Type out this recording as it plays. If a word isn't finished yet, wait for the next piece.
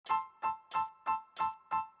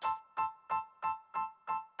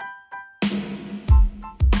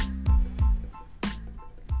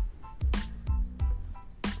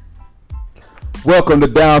Welcome to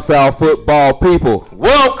Down South Football, people.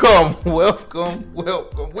 Welcome. Willie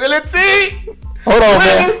T. Hold on,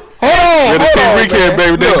 man. Hold on, weekend,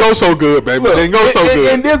 baby. They go so good, baby. They go so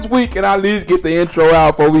good. And this week, and I at least get the intro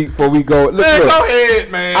out before we go. Look, go ahead,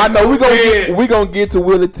 man. I know we gonna get to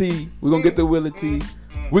Willie T. We're gonna get to Willie T.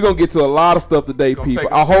 We're gonna get to a lot of stuff today, people.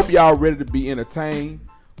 I hope y'all ready to be entertained.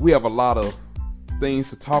 We have a lot of things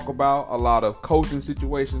to talk about, a lot of coaching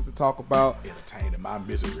situations to talk about. Entertained in my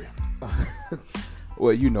misery.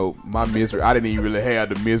 Well, you know, my misery. I didn't even really have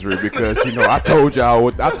the misery because, you know, I told y'all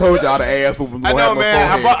to ask what was going to happen. I know,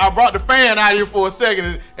 man. I brought the fan out here for a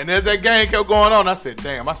second, and as that game kept going on, I said,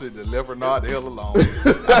 damn, I should just left Renard the hell alone.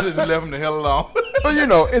 I should just left him the hell alone. But, you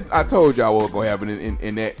know, I told y'all what was going to happen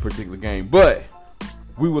in that particular game. But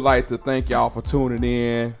we would like to thank y'all for tuning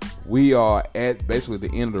in. We are at basically the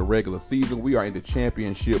end of the regular season. We are in the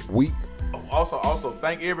championship week. Also,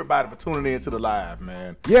 thank everybody for tuning in to the live,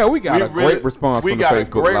 man. Yeah, we got a great response from the Facebook Live.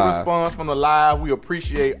 We got a great response from the live. We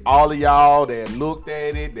appreciate all of y'all that looked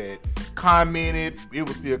at it, that commented. It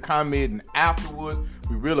was still commenting afterwards.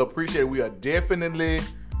 We really appreciate it. We are definitely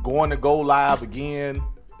going to go live again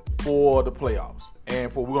for the playoffs.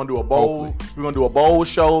 And we're going to do a bowl. Hopefully. We're going to do a bowl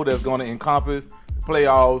show that's going to encompass the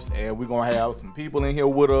playoffs, and we're going to have some people in here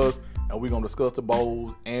with us. And we're going to discuss the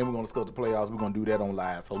bowls, and we're going to discuss the playoffs. We're going to do that on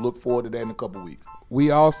live. So look forward to that in a couple weeks.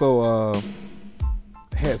 We also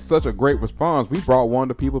had such a great response. We brought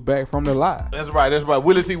one of the people back from the live. That's right.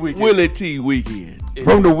 Willie T. Weekend.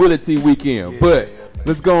 From the Willie T. Weekend. But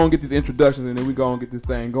let's go and get these introductions, and then we go and get this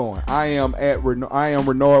thing going. I am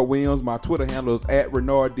Renard Williams. My Twitter handle is at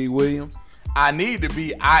Renard D. Williams. I need to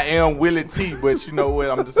be I am Willie T, but you know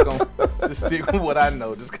what? I'm just going to just stick with what I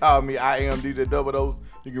know. Just call me I am DJ Double Dose.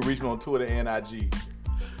 You can reach me on Twitter and IG.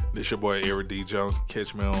 This your boy Eric D. Jones.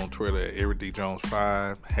 Catch me on Twitter at Eric D. Jones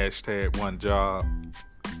 5. #OneJob.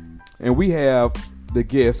 And we have the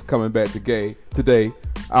guest coming back today.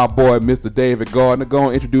 Our boy, Mr. David Gardner. Go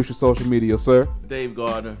and introduce your social media, sir. Dave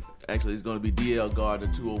Gardner. Actually, it's going to be DL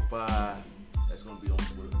Gardner 205. That's going to be on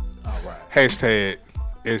Twitter. All right.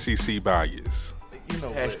 #SEC bias. You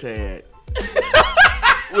know Hashtag.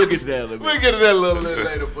 We'll get to that a little bit. We'll get to that a little bit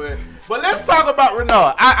later, but let's talk about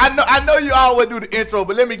Renard. I know you always do the intro,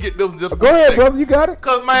 but let me get this just. Go ahead, brother. You got it.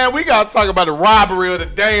 Cause man, we gotta talk about the robbery of the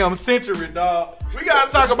damn century, dog. We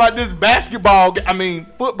gotta talk about this basketball.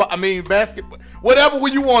 Basketball. Whatever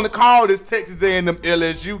you want to call this Texas A&M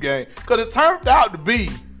LSU game, cause it turned out to be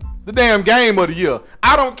the damn game of the year.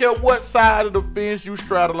 I don't care what side of the fence you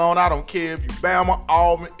straddle on. I don't care if you Bama,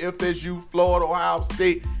 Auburn, FSU, Florida, Ohio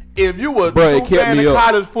State. If you were a true fan of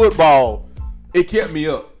college football, it kept me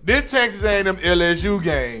up. This Texas A&M LSU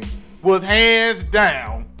game was hands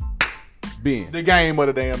down the game of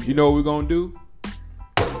the damn year. You know what we're going to do?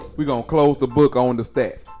 We're going to close the book on the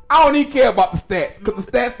stats. I don't even care about the stats because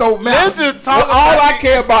the stats don't matter. Let's just talk all I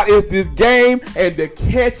care about is this game and the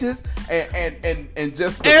catches and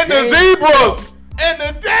just the zebras. And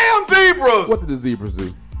the damn zebras. What did the zebras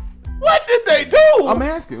do? What did they do? I'm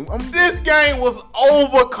asking. This game was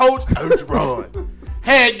over. Coach Orgeron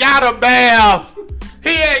had got a bath.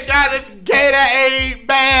 He had got his Gatorade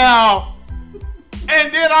bath.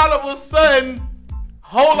 And then all of a sudden,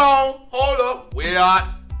 hold up. We're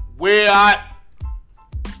out.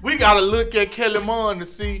 We got to look at Kellen Mond to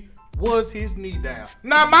see, was his knee down?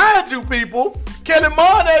 Now, mind you, people, Kellen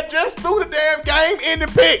Mond had just threw the damn game in the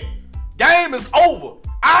pick. Game is over.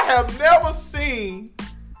 I have never seen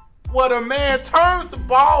where a man turns the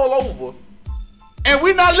ball over, and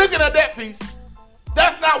we're not looking at that piece.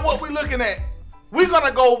 That's not what we're looking at. We're going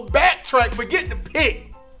to go backtrack, forget the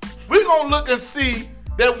pick. We're going to look and see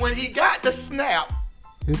that when he got the snap,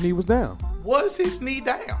 his knee was down. Was his knee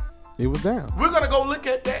down? It was down. We're going to go look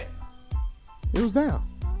at that. It was down.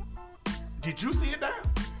 Did you see it down?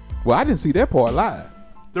 Well, I didn't see that part live.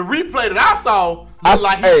 The replay that I saw I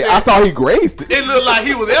saw he grazed it. It looked like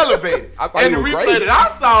he was elevated. And the replay that I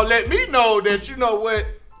saw let me know that, you know what,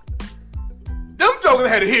 them jokers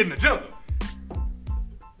had a hit in the jungle.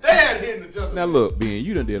 They had a hit in the jungle. Now look, Ben,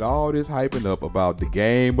 you done did all this hyping up about the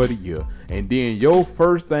game of the year, and then your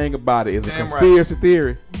first thing about it is a conspiracy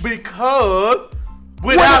theory. Because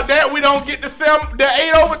without that, we don't get the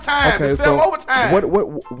 8 overtime, okay, the 7 overtime.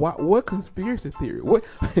 What conspiracy theory? What?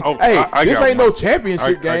 Hey, this ain't no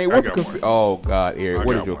championship game. What's a conspiracy? Oh God, Eric,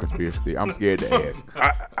 what is your conspiracy theory? I'm scared to ask.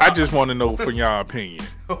 I just want to know from your opinion.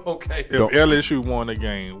 Okay. If LSU won the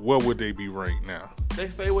game, what would they be ranked now? They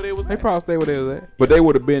stay where they was. They probably stay where they was at, but they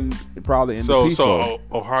would have been probably in the Peach Bowl. So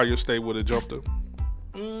Ohio State would have jumped them.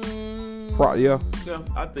 Yeah,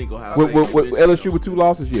 I think Ohio State. With LSU with 2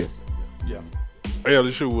 losses, yes. Yeah.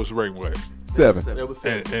 LSU was ranked what? 7. That was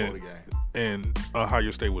 7 before the game. and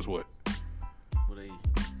Ohio State was what? What they?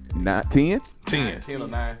 Not 10. 10. 10 or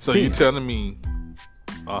 9. So you telling me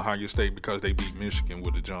Ohio State because they beat Michigan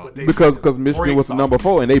with a jump? Because Michigan was the number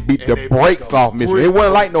 4 and they beat the brakes off Michigan. It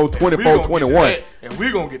wasn't like no 24-21. And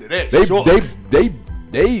we're gonna get to that.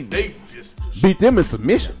 They just beat them in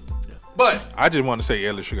submission. But I just want to say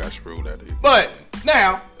LSU got screwed that day. But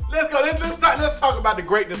now let's go. Let's talk about the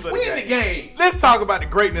greatness of the game. Let's talk about the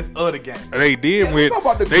greatness of the game. They did win.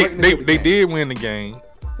 They did win the game.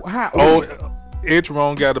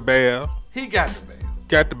 Edgerone got a ball. He got the ball.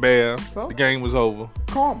 Got the ball. So? The game was over.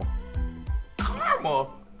 Karma.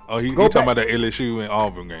 Oh, he talking about the LSU and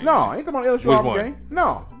Auburn game. No, I ain't talking about LSU Which Auburn one? game.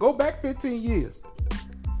 No, go back 15 years.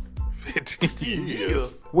 15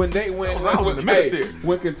 years. When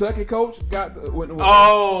Kentucky coach got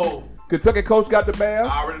Kentucky coach got the ball.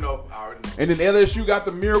 I already know. And then LSU got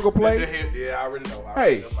the miracle play. Yeah, I already know.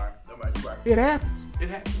 Hey, it happens. It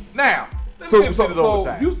happens. Now, let's So get into this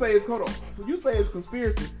overtime. you say it's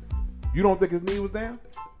conspiracy. You don't think his knee was down?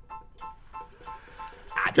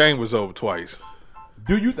 Game was over twice.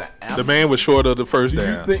 Do you think the man was short of the first Do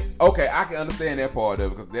down? you think? Okay, I can understand that part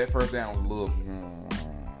of it because that first down was a little.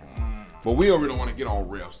 But we don't really want to get on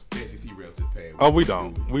refs. SEC refs this past. Oh, we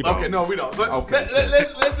don't. Okay, no, we don't. Okay.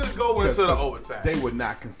 Let's just go into the overtime. They were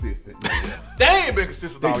not consistent. They ain't been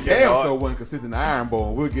consistent all They year. damn so wasn't consistent in Iron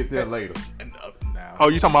Bowl. We'll get there later. And, now. Oh,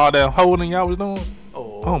 you talking about all that holding y'all was doing?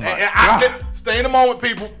 Oh my God. Stay in the moment,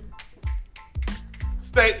 people.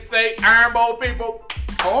 Stay Iron Bowl, people.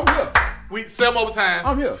 Oh, I'm here. We 7 overtime.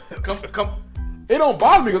 I'm here. Come. It don't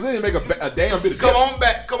bother me because they didn't make a damn bit of Come difference. on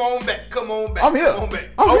back. Come on back. I'm here. Come on back.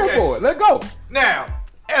 I'm Okay. here for it. Let's go. Now,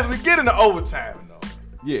 as we get into overtime, though,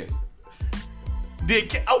 Yes.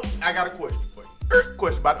 I got a question for you.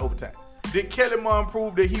 Question about the overtime. Did Kelly Mond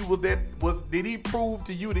prove that did he prove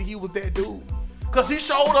to you that he was that dude? Because he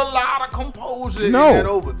showed a lot of composure in that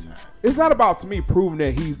overtime. It's not about, to me, proving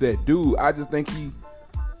that he's that dude. I just think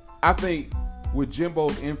I think with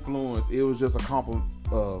Jimbo's influence, it was just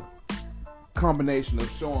a combination of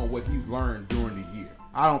showing what he's learned during the year.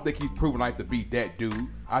 I don't think he's proven like to be that dude.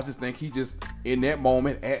 I just think he just, in that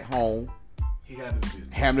moment, at home, He had his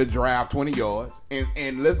business. having to drive 20 yards.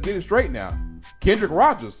 And let's get it straight now. Kendrick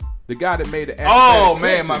Rogers, the guy that made the Oh, acrobatic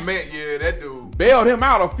man, catches, my man. Yeah, that dude. bailed him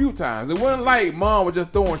out a few times. It wasn't like Mom was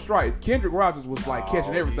just throwing strikes. Kendrick Rogers was like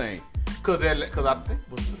catching everything. Because I think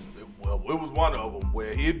it was one of them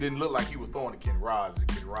where it didn't look like he was throwing to Kenny Rogers, and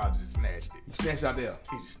Kenny Rogers just snatched it. He snatched out there.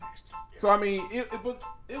 He just snatched it. Yeah. So I mean, but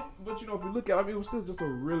you know, if you look at it, I mean, it was still just a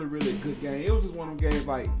really, really good game. It was just one of them games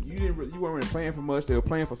like you weren't really playing for much. They were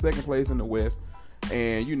playing for second place in the West,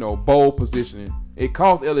 and you know, bowl positioning. It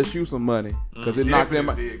cost LSU some money because it knocked them.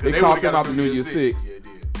 It cost them out the New Year's Six. Yeah, it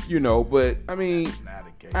did. You know, but I mean, Not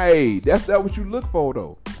a game. hey, that's what you look for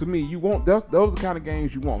though. To me, you want those are the kind of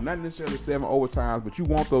games you want. Not necessarily 7 overtimes, but you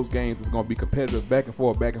want those games that's going to be competitive, back and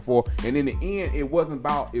forth. And in the end, it was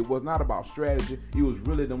not about strategy. It was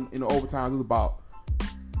really them in the overtimes. It was about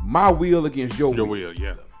my will against your will.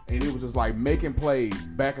 Yeah. And it was just like making plays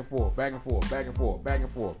back and forth. And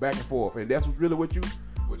that's really what you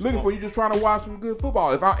looking for. You just trying to watch some good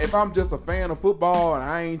football. If I'm just a fan of football and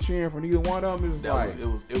I ain't cheering for neither one of them, It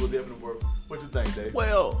was definitely worth. What you think, Dave?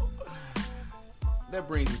 Well, that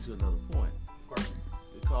brings me to another point.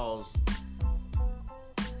 Because,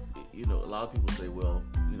 you know, a lot of people say, well,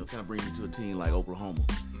 you know, kind of brings me to a team like Oklahoma.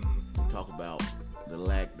 And talk about the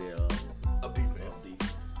lack thereof Of defense.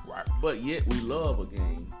 Right. But yet we love a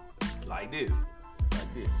game Like this.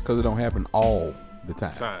 because it don't happen all the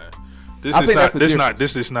time. This I think that's the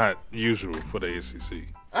this is not usual for the SEC.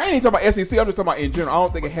 I ain't even talking about SEC. I'm just talking about in general. I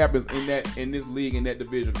don't think it happens in this league, in that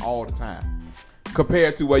division all the time.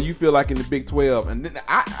 Compared to what you feel like in the Big 12, and then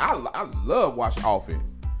I love watching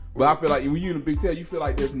offense, but I feel like when you're in the Big 12, you feel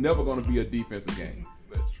like there's never going to be a defensive game.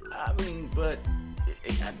 That's true. I mean, but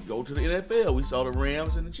it had to go to the NFL. We saw the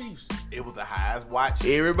Rams and the Chiefs. It was the highest watch.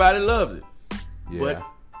 Everybody loved it. Yeah. But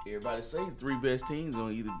everybody say the 3 best teams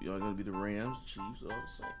are either going to be the Rams, Chiefs, or the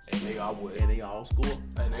Saints. And they all would. And they all score.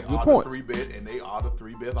 And they Good are points. the 3 best. And they are the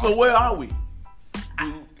 3 best. So where are we?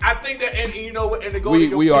 I think that, and you know what, and to go to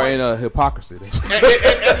your we point, are in a hypocrisy. and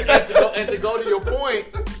to go to your point,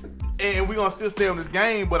 and we're gonna still stay on this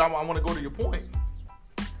game, but I want to go to your point.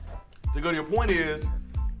 To go to your point is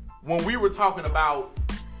when we were talking about,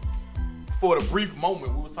 for the brief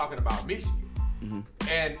moment, we was talking about Michigan,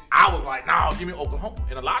 and I was like, "No, give me Oklahoma,"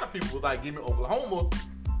 and a lot of people was like, "Give me Oklahoma."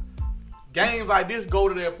 Games like this go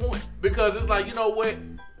to their point because it's like, you know what,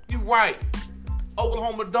 you're right.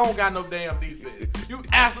 Oklahoma don't got no damn defense. You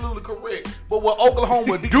absolutely correct. But what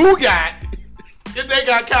Oklahoma do got if they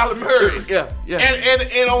got Kyler Murray. Yeah.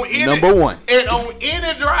 And on any Number one. And on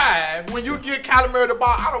any drive, when you get Kyler Murray the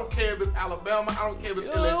ball, I don't care if it's Alabama, I don't care if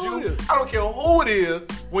it's LSU, I don't care who it is.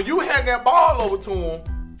 When you hand that ball over to him,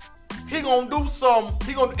 he gonna do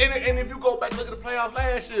something. And if you go back and look at the playoffs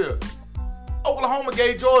last year, Oklahoma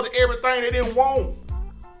gave Georgia everything they didn't want.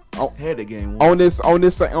 Had the game on this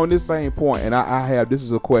same point, and I have this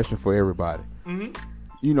is a question for everybody. Mm-hmm.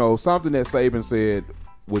 You know, something that Saban said,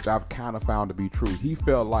 which I've kind of found to be true. He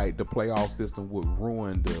felt like the playoff system would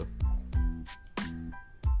ruin the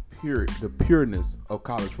pureness of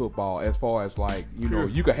college football, as far as like, you know,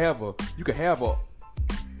 you could have a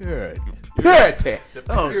purity. Let's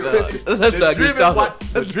not get started.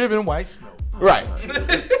 The driven white snow. Right.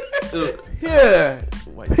 Yeah.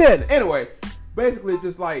 Anyway, basically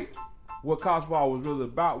just like what college ball was really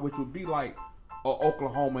about, which would be like a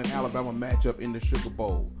Oklahoma and Alabama matchup in the Sugar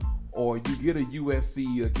Bowl, or you get a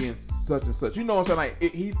USC against such and such. You know what I'm saying? Like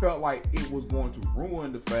he felt like it was going to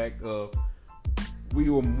ruin the fact of we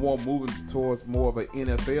were more moving towards more of an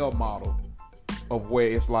NFL model of where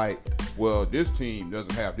it's like, well, this team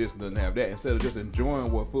doesn't have this and doesn't have that, instead of just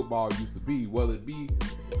enjoying what football used to be, whether it be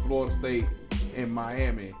Florida State and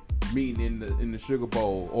Miami meeting in the Sugar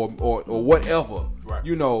Bowl or whatever. Right.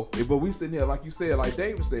 You know, but we sitting here, like you said, like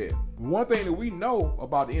David said, one thing that we know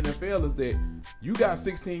about the NFL is that you got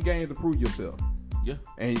 16 games to prove yourself. Yeah.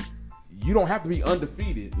 And you don't have to be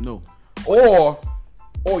undefeated. No. Or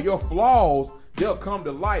your flaws, they'll come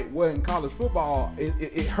to light. Where in college football,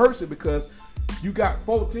 it hurts it because you got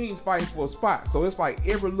 4 teams fighting for a spot. So it's like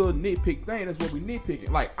every little nitpick thing, that's what we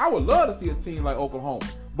nitpicking. Like, I would love to see a team like Oklahoma,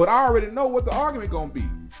 but I already know what the argument gonna be.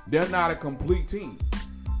 They're not a complete team.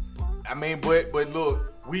 I mean, but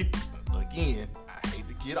look, I hate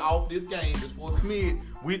to get off this game just for Smith.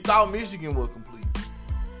 We thought Michigan was complete.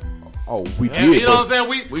 Oh, we did. You know what I'm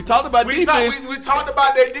saying? We talked about defense. We talked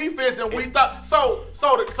about their defense, and we thought so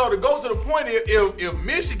to go to the point, if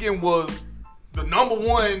Michigan was the number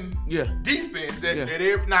one defense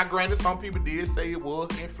that not granted, some people did say it was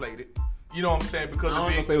inflated. You know what I'm saying? Because I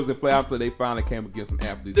don't know say it was inflated after they finally came against some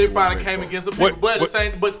athletes. They finally came against some people,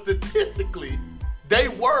 but statistically, they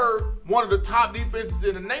were one of the top defenses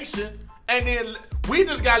in the nation. And then we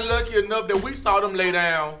just got lucky enough that we saw them lay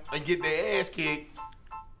down and get their ass kicked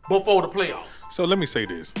before the playoffs. So let me say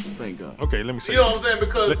this. Thank God. Okay, let me say You know what I'm saying?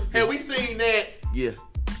 Because had we seen that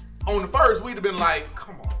on the first, we'd have been like,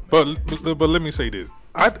 come on. But let me say this.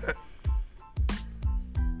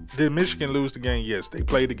 Did Michigan lose the game? Yes. They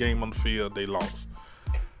played the game on the field. They lost.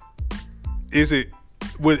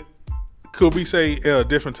 Could we say at a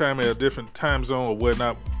different time, at a different time zone or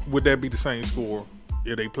whatnot, would that be the same score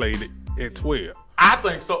if they played it at 12? I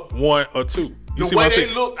think so. 1 or 2. The way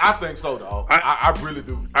they look, I think so, dog. I really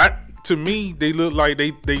do. To me, they look like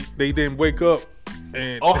they didn't wake up.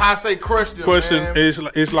 And Ohio State crushed them, man.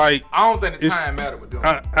 It's like I don't think the time mattered with them.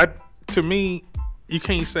 To me, you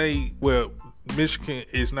can't say, well, Michigan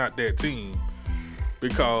is not that team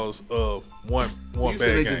because of one bad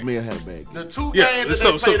they game. just may have had a bad game. The 2 games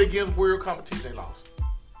that they played against world competition, they lost.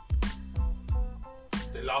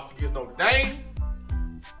 They lost against Notre Dame,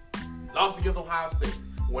 lost against Ohio State.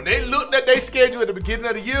 When they looked at their schedule at the beginning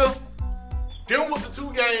of the year, them was the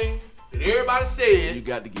 2 games that everybody said you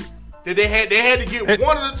got to get. That they had to get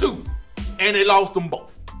one of the 2, and they lost them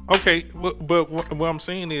both. Okay, but what I'm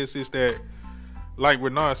saying is that, like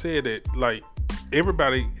Renard said, that like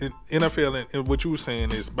everybody in NFL and what you were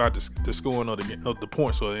saying is about the scoring of the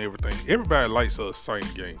points or everything. Everybody likes a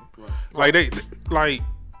certain game. Right. Like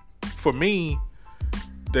for me,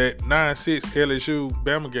 that 9-6 LSU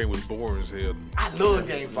Bama game was boring as hell. I love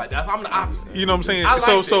games like that. I'm the opposite. You know what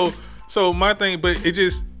I'm saying? So my thing, but it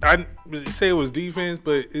just I say it was defense,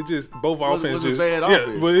 but it just both offense just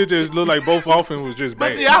but it just looked like both offense was just bad.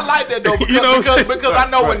 But see, I like that though because I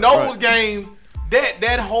know in those games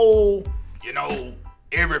that whole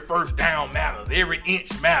every first down matters, every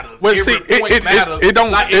inch matters, every point matters. It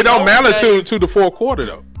don't matter to the fourth quarter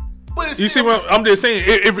though. But you see what I'm just saying?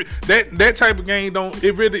 That type of game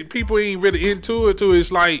people ain't really into it.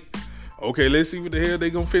 It's like, okay, let's see what the hell they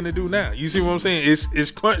gonna finna do now. You see what I'm saying?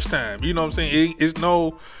 It's crunch time. You know what I'm saying? It's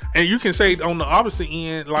no, and you can say on the opposite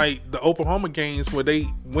end, like the Oklahoma games where they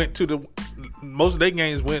went most of their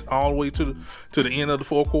games went all the way to the end of the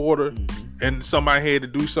fourth quarter, and somebody had to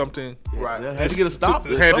do something. Right, had to get a stop.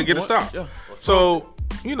 Yeah. So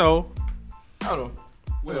I don't know.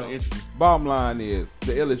 Well, bottom line is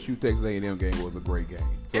the LSU Texas A&M game was a great game.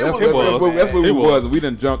 So that's what we was. We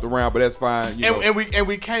done jumped around, but that's fine. And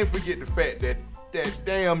we can't forget the fact that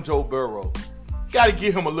damn Joe Burrow, got to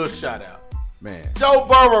give him a little shout out. Man, Joe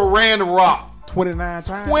Burrow ran the rock 29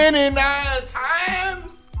 times. 29 times.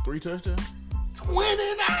 3 touchdowns.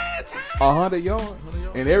 29 times. 100 yards.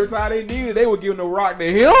 And every time they needed, they would give the rock to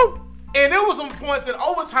him. And there was some points in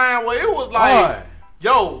overtime where it was like,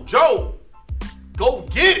 yo, Joe, go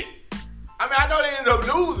get it. I mean, I know they ended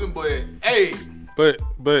up losing, but hey.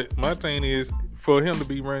 But my thing is, for him to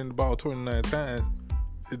be running the ball 29 times,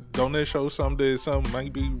 don't that show something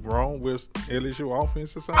might be wrong with LSU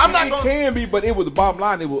offense or something? It can be, but it was the bottom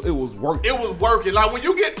line. It was working. It was working. Like when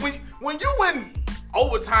you win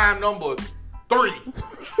overtime number 3,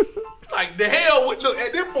 like the hell. Look,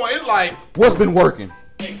 at this point, it's like what's been working.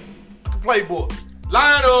 Hey, playbook,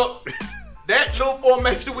 line up. That little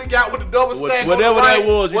formation we got with the double stack whatever on the right, that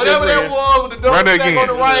was, whatever that was with the double stack on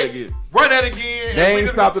the right, run that again. They ain't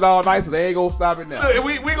stopped it all night, so they ain't gonna stop it now. Look,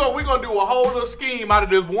 we gonna do a whole little scheme out of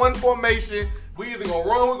this one formation. We either gonna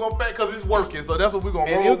run, or we gonna back because it's working. So that's what we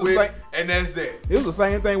gonna roll with, and that's that. It was the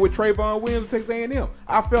same thing with Trayvon Williams and Texas A&M.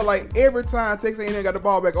 I felt like every time Texas A&M got the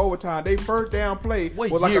ball back overtime, they first down play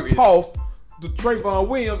was like a toss to Trayvon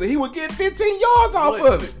Williams, and he would get 15 yards off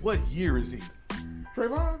of it. What year is he?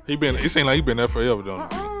 Trayvon? It seemed like he been there forever,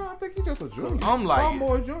 don't he? I think he's just a junior. I'm like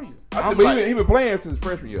sophomore junior. He been playing since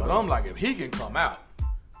freshman year. But I'm like, if he can come out,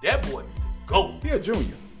 that boy needs to go. He a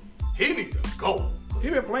junior. He needs to go. He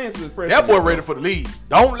been playing since freshman. That boy ready for the league.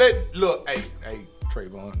 Don't let hey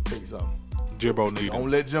Trayvon, tell you something. Jimbo need him. Don't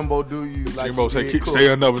let Jimbo do you like Jimbo he say did Cook.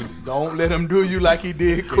 stay another. Don't let him do you like he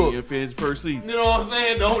did Cook. He finished first season. You know what I'm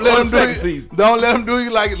saying? Don't let him do you. Season. Don't let him do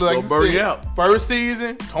you like you burn you out. First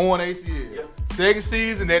season, torn ACL. Yeah. Second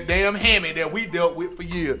season, that damn hammy that we dealt with for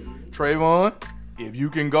years. Trayvon, if you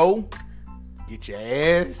can go, get your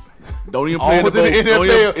ass. Don't even play the bowl.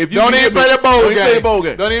 Don't even play the bowl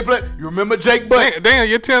game. Don't even play. You remember Jake Butt? Damn,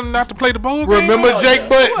 you're telling him not to play the bowl game? Remember Jake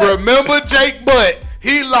Butt? Remember Jake Butt?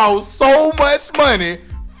 He lost so much money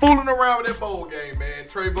fooling around with that bowl game, man.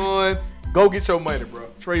 Trayvon, go get your money, bro.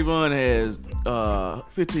 Trayvon has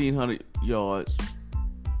 1,500 yards,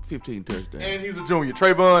 15 touchdowns. And he's a junior.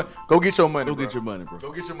 Trayvon, go get your money, Get your money, bro.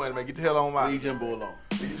 Go get your money, man. Get the hell on out. Leave Jimbo alone.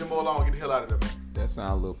 Leave Jimbo alone. Get the hell out of there, man. That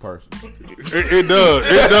sounds a little personal. It does.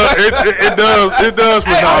 It does. For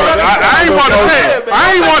I ain't want to say it.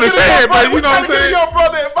 I ain't want to say it, but you know what I'm saying? Give your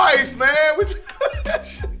brother advice, man.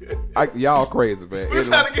 Y'all crazy, man. We're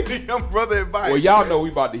trying to get the young brother advice. Well, y'all know we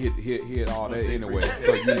about to hit all that anyway.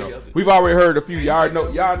 So you know, we've already heard a few. Y'all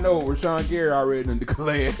know Rashawn Gary already done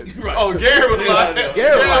declared. Right. Oh, Gary was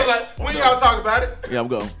like, when y'all talk about it? Yeah, I'm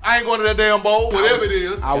going. I ain't going to that damn bowl, whatever it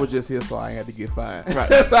is. I was just here so I ain't had to get fined. Right.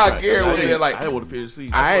 That's how Gary was there. Like, I didn't want to finish the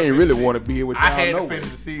season. I ain't really want to be here with y'all. I had to finish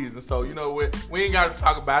the season, so you know what? We ain't got to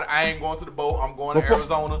talk about it. I ain't going to the bowl. I'm going to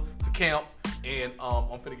Arizona to camp, and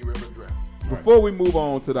I'm finna get ready for the draft. Before we move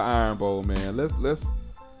on to the Iron Bowl, man, let's.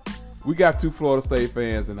 We got 2 Florida State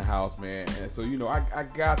fans in the house, man, and so you know I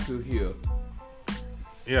got to hear.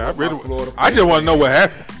 Yeah, I just want to know what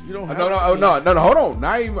happened. You don't. No. Hold on.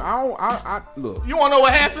 Not even. I look. You want to know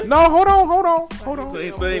what happened? No. Hold on.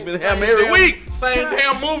 Same thing been happening every week. Same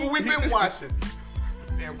damn movie we've been watching.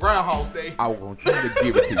 Damn Groundhog Day. I want you to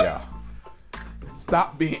give it to y'all.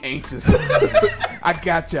 Stop being anxious. I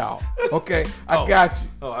got y'all. Okay, I got you.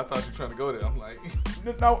 Oh, I thought you were trying to go there. I'm like,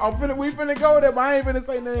 no, we finna go there, but I ain't finna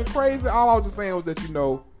say nothing crazy. All I was just saying was that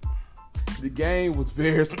the game was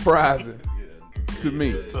very surprising to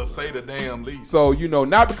me. To say the damn least. So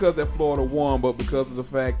not because that Florida won, but because of the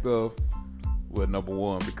fact of number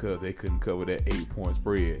one, because they couldn't cover that 8-point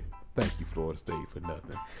spread. Thank you, Florida State, for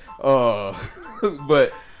nothing.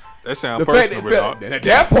 But. That sounds personal.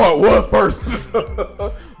 That part was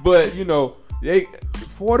personal. But, they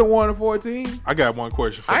 41-14. I got one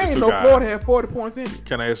question for I the ain't two know guys. Florida had 40 points in it.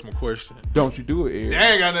 Can I ask them a question? Don't you do it, Eric.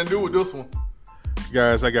 That ain't got nothing to do with this one.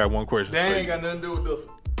 Guys, I got one question. That ain't got nothing to do with this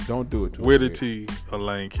one. Don't do it to Willie T or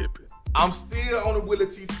Lane Kiffin? I'm still on the Willie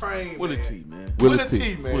T train, Willie T, man. Willie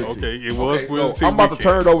T, man. Okay, it was Willie T. I'm about to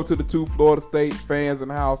turn it over to the 2 Florida State fans in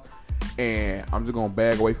the house, and I'm just going to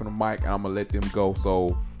bag away from the mic, and I'm going to let them go.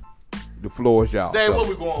 So the floor is y'all. Dave, what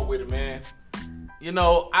we going with it, man?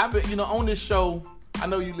 I've been, on this show, I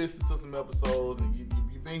know you listened to some episodes, and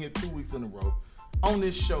you've been here 2 weeks in a row. On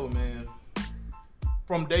this show, man,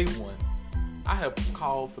 from day one, I have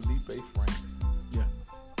called Felipe Franks. Yeah.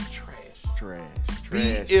 Trash.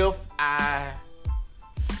 BFI,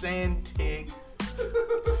 Santec.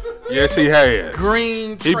 Yes, he has.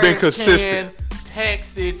 Green trash. He been consistent.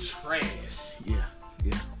 Taxi trash. Yeah.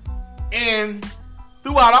 And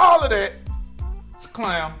throughout all of that, this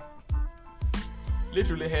clown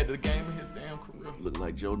literally had the game of his damn career. Look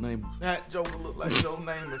like Joe Namath. That Joker looked like Joe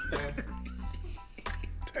Namath, man.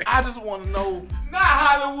 I just want to know, not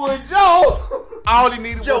Hollywood Joe. All he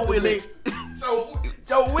needed Joe was Willie. Joe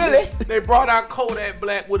Joe Willie. They brought out Kodak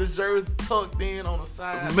Black with his jersey tucked in on the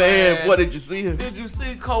side. Man, what did you see him? Did you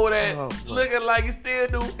see Kodak Oh, looking like he still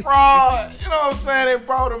do fraud? You know what I'm saying? They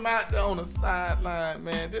brought him out there on the sideline,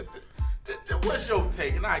 man. What's your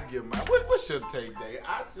take? And I give mine. What's your take, Dave?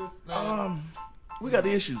 I just, man. We got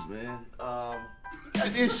issues, man.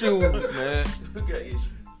 Got issues, man. We got issues.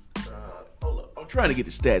 Hold up. I'm trying to get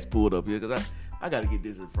the stats pulled up here because I got to get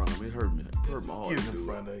this in front of me. It hurt me. It hurt my heart. Get in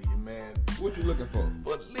front of you, man. What you looking for?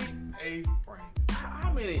 Felipe Franks.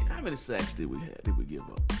 How many sacks did we have? Did we give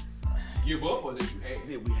up? Give up or did you have?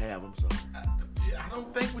 Did we have? I'm sorry. I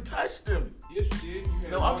don't think we touched him. Yes, you did. You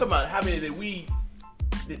had No, I'm talking about how many did we?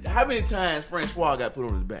 How many times Francois got put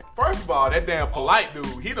on his back? First of all, that damn Polite dude,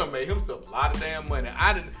 he done made himself a lot of damn money.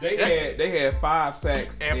 They had 5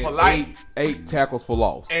 sacks And Polite. eight tackles for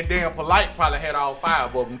loss. And damn Polite probably had all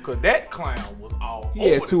 5 of them because that clown was all He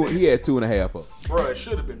had over two. the He had 2.5 of them, Bro, it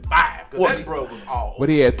should have been 5 because Well, that bro was all but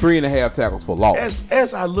he had 3.5 tackles for loss.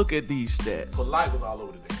 As I look at these stats, Polite was all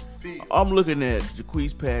over the damn field. I'm looking at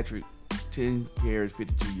Jaquise Patrick, 10 carries,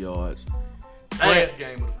 52 yards. Last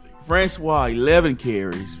game of the season. Francois, 11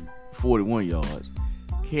 carries, 41 yards.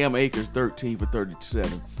 Cam Akers, 13 for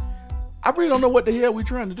 37. I really don't know what the hell we're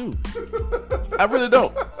trying to do. I really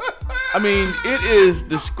don't. I mean, it is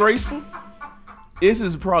disgraceful. This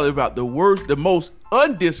is probably about the most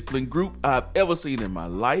undisciplined group I've ever seen in my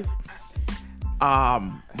life.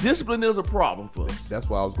 Discipline is a problem for us. That's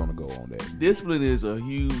why I was gonna go on that. Discipline is a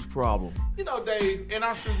huge problem. You know, Dave, and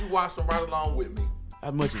I'm sure you watched them right along with me.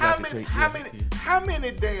 As much as How I can many, take. how yeah, many,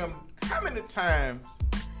 yeah. how many times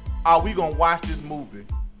are we gonna watch this movie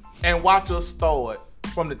and watch us throw it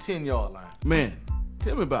from the 10-yard line? Man,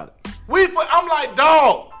 tell me about it. I'm like,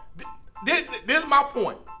 dog. This is my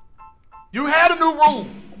point. You had a new rule.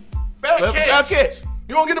 Fair catch.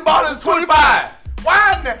 You don't get the ball in the 25.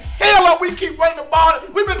 Why in the hell are we keep running the ball?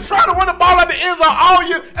 We've been trying to run the ball at the end zone all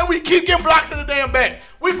year, and we keep getting blocks in the damn back.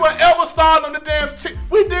 We forever starting on the damn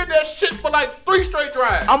we did that shit for like 3 straight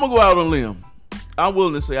drives. I'm gonna go out on a limb. I'm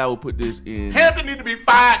willing to say I will put this in. Hampton need to be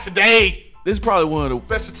fired today. This is probably one of the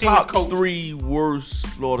Special teams top coach. 3 worst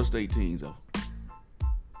Florida State teams ever.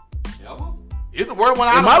 It's the worst one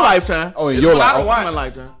I In don't my watch. lifetime. Oh, in It's your what I life? don't In watch. my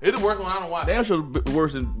lifetime. It's the worst one I don't watch. Damn sure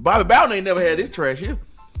worse than Bobby Bowden ain't never had this trash here.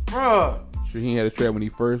 Bruh. Sure, he had a trap when he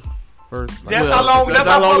first. That's Well, how long. that's That's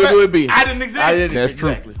how long far ago it back. be. I didn't exist. That's true.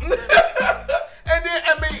 Exactly. And then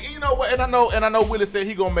I mean, you know what? And I know Willie said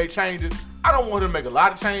he gonna make changes. I don't want him to make a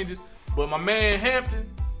lot of changes, but my man Hampton,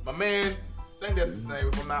 I think that's his name.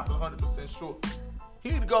 If I'm not 100% sure,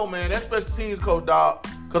 he need to go, man. That special teams coach, dog.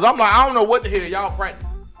 Cause I'm like, I don't know what the hell y'all practice.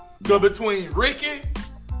 So between Ricky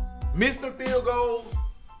missing field goals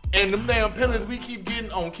and them damn penalties we keep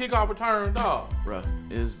getting on kickoff return, dog. Bruh,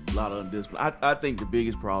 it's a lot of undiscipline. I think the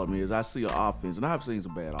biggest problem is I see an offense, and I've seen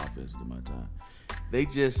some bad offenses in my time.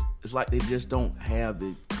 It's like they just don't have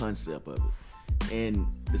the concept of it. And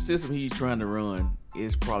the system he's trying to run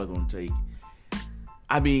is probably going to take.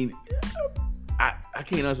 I mean, I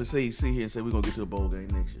can't honestly sit here and say we're going to get to a bowl game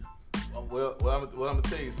next year. Well, I'm gonna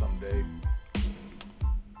tell you something, Dave.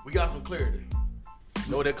 We got some clarity.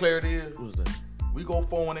 You know what that clarity is? What's that? We go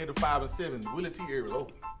 4-8 to 5-7. Willie T era is over.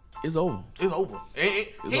 It's over. It's over. He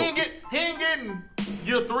ain't getting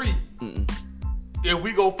year 3. Mm-mm. If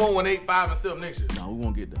we go 4-8, 5-7 next year. No, we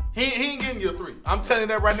won't get that. He ain't getting year 3. I'm telling you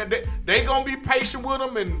that right now. They gonna be patient with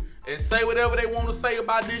him and say whatever they want to say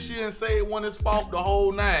about this year and say it wasn't his fault, the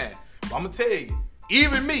whole 9. But I'm gonna tell you,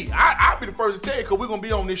 even me, I'll be the first to tell you because we're gonna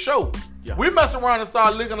be on this show. Yeah. We mess around and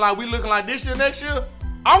start looking like this year, next year.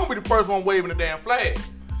 I'm gonna be the first one waving the damn flag.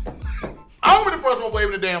 I'm gonna be the first one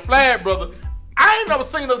waving the damn flag, brother. I ain't never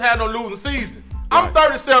seen us have no losing season. I'm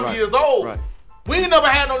 37 years old. Right. We ain't never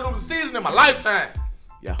had no losing season in my lifetime.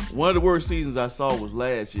 Yeah. One of the worst seasons I saw was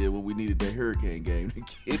last year when we needed that hurricane game to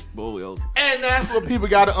get bowl eligible. And that's what people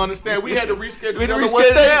gotta understand. We had to reschedule. We had to Delaware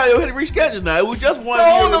State. reschedule now. We had to reschedule now. It was just one So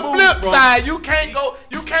year on the removed flip from- side, you can't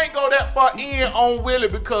go that far in on Willie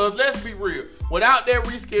because let's be real. Without that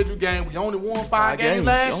rescheduled game, we only won 5 games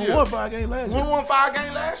last Only year. won 5 games last We year. only won 5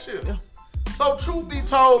 games last year. Yeah. So truth be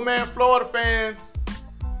told, man, Florida fans,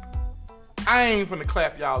 I ain't finna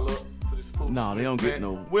clap y'all up for this foolishness. No, they don't get man.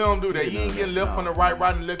 no- We don't do that. Yeah, You ain't no, getting left no. from the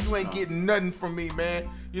right and left. You ain't getting nothing from me, man.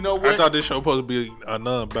 You know what? I thought this show supposed to be a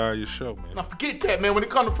non-biased show, man. Now forget that, man. When it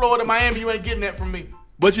comes to Florida, Miami, you ain't getting that from me.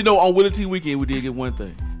 But you know, on Willie T weekend, we did get one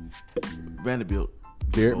thing. Vanderbilt.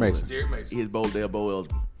 Derek Mason. Derek Mason. His bowl, their bowl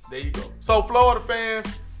eligible. There you go. So Florida fans,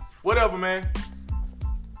 whatever, man.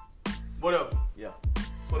 Whatever. Yeah.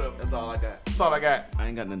 Whatever. That's all I got. That's all I got. I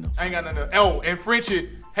ain't got nothing else. I ain't got nothing else. Oh, and Frenchie,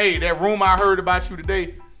 hey, that rumor I heard about you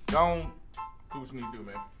today, don't do what you need to do,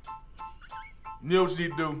 man. You know what you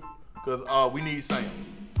need to do? Because we need Sam.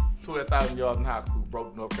 12,000 yards in high school,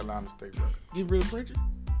 broke North Carolina State record. Get rid of Fletcher.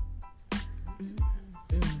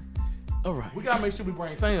 All right. We gotta make sure we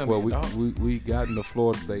bring Sam Well, in, dog. we got in the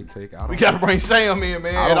Florida State take. We gotta bring Sam in,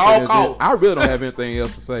 man, I at don't all think costs. I really don't have anything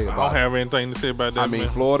else to say I about don't have anything to say about that. I mean, man.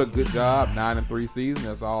 Florida, good job, 9-3 season.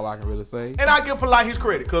 That's all I can really say. And I give Polite his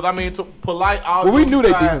credit, because, I mean, to Polite, all Well, we jokes knew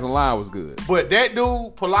their aside, defensive line was good. But that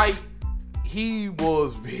dude, Polite, he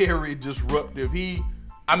was very disruptive.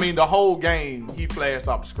 The whole game, he flashed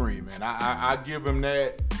off the screen, man. I give him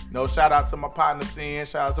that. No, shout out to my partner, Sin.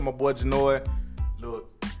 Shout out to my boy, Janoy.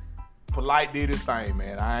 Look, Polite did his thing,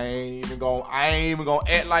 man. I ain't even gonna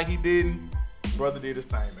act like he didn't. Brother did his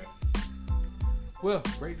thing, man. Well,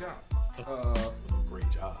 great job. Great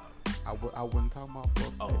job. I wasn't talking about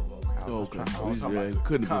Florida.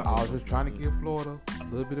 Couldn't have I been. was just trying to give Florida a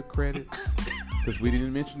little bit of credit. Since we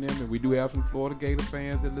didn't mention them, and we do have some Florida Gator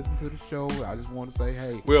fans that listen to the show, I just want to say,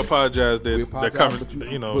 hey, We apologize that we they're apologize, coming.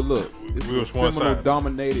 but You know, but look, this we is was one Seminole side.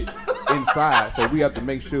 dominated inside, so we have to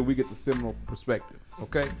make sure we get the Seminole perspective.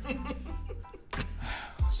 Okay.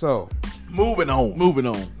 So Moving on. Moving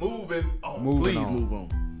on. Moving on. Moving Please on. move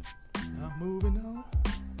on. I'm moving on.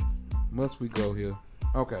 must we go here?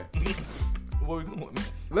 Okay. Where we going, man?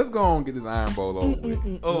 Let's go on and get this Iron Bowl over with.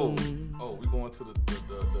 Oh, we going to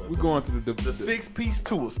We're going to the the 6-piece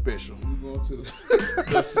tour special. We're going to the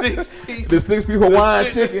The 6-piece. the 6-piece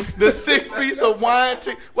Hawaiian chicken. The 6-piece Hawaiian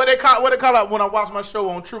chicken. What they call it when I watch my show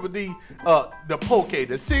on Triple D? The poke, the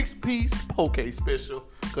 6-piece poke special.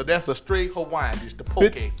 Cause that's a straight Hawaiian dish. The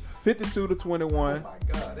poke. 52-21. Oh my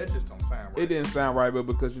God, that just don't sound right. It didn't sound right, but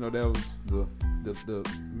because that was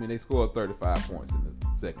they scored 35 points in the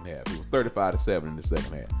second half. It was 35-7 in the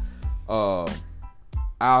second half.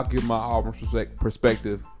 I'll give my Auburn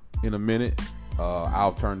perspective in a minute.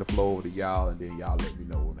 I'll turn the floor over to y'all, and then y'all let me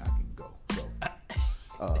know when I can go. So,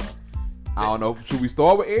 I don't know. Should we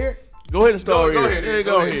start with Eric? Go ahead and start Go here. ahead. Here,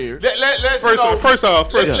 Go go ahead. here. First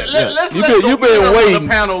off, Let's You've let been the waiting.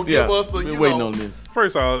 panel give us a, been waiting on this.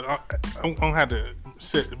 First off, I'm gonna have to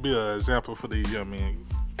be an example for these young men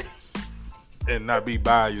and not be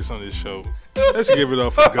biased on this show. Let's give it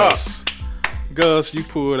up for Gus. Gus, you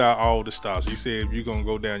pulled out all the stops. You said if you're gonna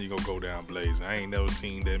go down, you're gonna go down blazing. I ain't never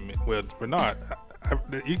seen that. Well, Bernard,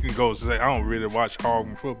 you can go say I don't really watch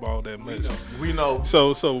Auburn football that much. We know.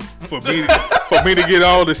 So for me to get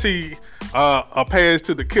all to see a pass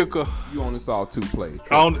to the kicker, You only saw 2 plays.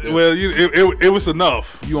 it was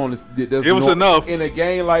enough. You only It was enough. in a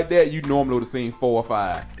game like that. You normally would have seen 4 or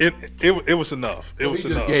 5. It was enough. It So was he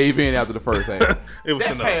just enough. gave in after the first half. It was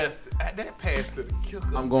enough. That pass to the kicker.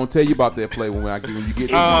 I'm gonna tell you about that play when you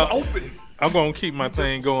get. Open. I'm gonna keep my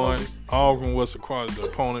thing going. slowest. Auburn was a quality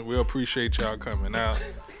opponent. We appreciate y'all coming out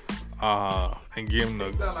and giving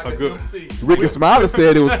a good. Ricky Smiley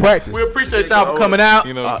said it was practice. We appreciate y'all for coming out.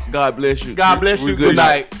 You know, God bless you. God bless you. We Good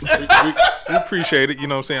night. we appreciate it. You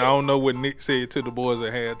know what I'm saying? I don't know what Nick said to the boys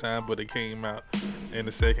at halftime, but they came out in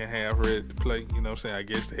the second half ready to play. You know what I'm saying? I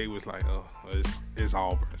guess they was like, oh, it's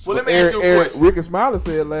Auburn. So, Well, let me ask you a question. Ricky Smiley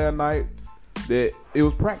said last night that it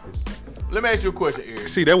was practice. Let me ask you a question, Eric.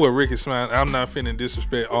 see, that was Ricky Smiley. I'm not finna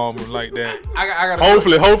disrespect Auburn like that. I got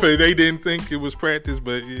a Hopefully they didn't think it was practice,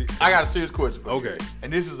 but I got a serious question for you. Okay.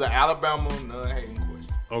 And this is an Alabama non-hating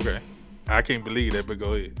question. okay. I can't believe that, but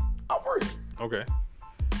go ahead. I'm free. Okay.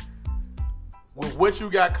 With what you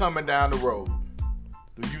got coming down the road,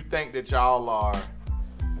 do you think that y'all are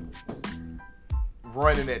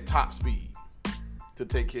running at top speed to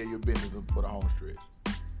take care of your business for the home stretch?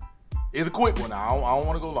 It's a quick one. I don't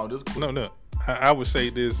want to go long. Just a quick. No. I would say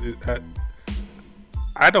this.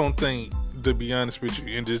 I don't think, to be honest with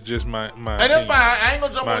you, and just my And that's opinion. fine. I ain't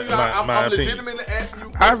gonna jump on you. my I'm opinion. legitimately asking you.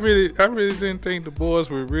 I questions. really didn't think the boys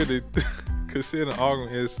would really consider Auburn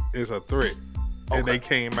as a threat, and Okay. they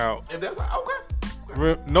came out. If that's okay.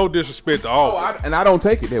 No disrespect to Auburn. And I don't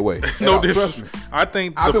take it that way. no Trust disrespect. me. I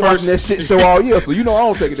think I've the been first watching that shit show all year, so you know I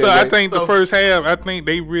don't take it that So way. I think the So- first half, I think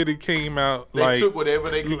they really came out They like took whatever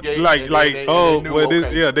they could get. like and they knew, well,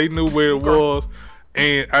 okay. they knew where it Okay. was,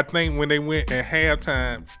 and I think when they went at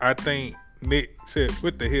halftime, I think Nick said,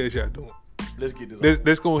 "What the hell is y'all doing? Let's get this.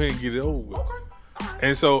 Let's go ahead and get it over with." Okay. All right.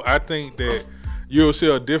 And so I think that you'll see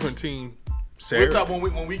a different team We'll Saturday. talk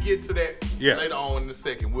when we get to that Yeah. later on in a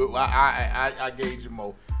second. I gauge you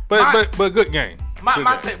more. But good game. My Good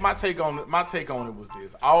game. take on it was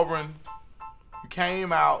this: Auburn, you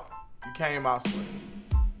came out swinging.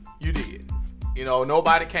 You did. You know,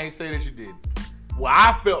 nobody can't say that you didn't. Well,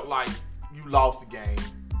 I felt like you lost the game.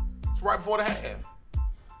 It's right before the half.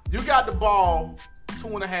 You got the ball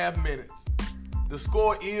 2.5 minutes. The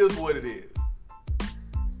score is what it is.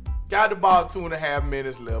 got the ball 2.5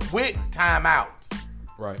 minutes left with timeouts,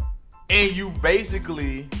 Right. and you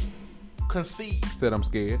basically concede. Said I'm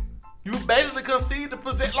scared. You basically concede the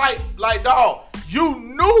possession. Like, dog, you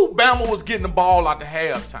knew Bama was getting the ball out the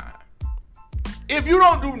halftime. If you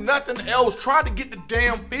don't do nothing else, try to get the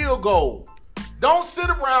damn field goal. Don't sit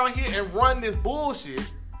around here and run this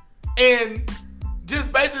bullshit and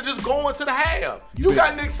just basically just go into the half. You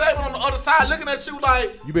got Nick Saban on the other side looking at you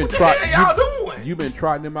like, what the hell y'all doing? You've been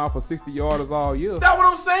trotting them out for 60-yarders all year. That's what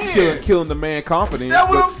I'm saying. Killing the man confidence. That's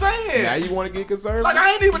what I'm saying. Now you want to get conservative? Like,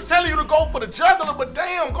 I ain't even telling you to go for the juggler, but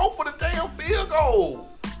damn, go for the damn field goal.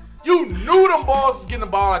 You knew them boys was getting the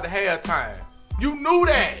ball at the halftime. You knew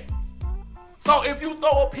that. So if you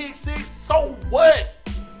throw a pick six, so what?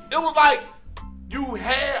 It was like you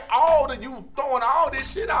had you throwing all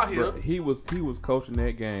this shit out here. But he was coaching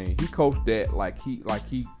that game. He coached that like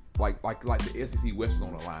the SEC West was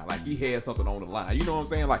on the line. Like he had something on the line. You know what I'm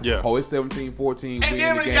saying? Like, yeah. Oh, it's 17-14. And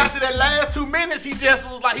then when he got to that last 2 minutes, he just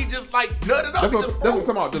nutted up. That's what I'm talking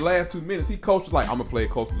about. The last 2 minutes, he coached like, I'm gonna play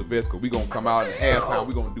it close to the vest because we gonna come out at halftime.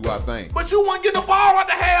 We gonna do our thing. But you weren't getting the ball at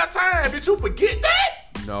the halftime. Did you forget that?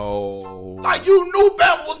 No. Like you knew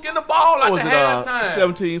Bama was getting the ball at the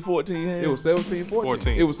halftime. 17-14. It was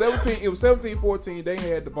 17-14. It was 17-14. They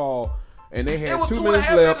had the ball. And they had 2 minutes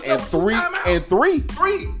left and three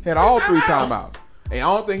had all three timeouts. And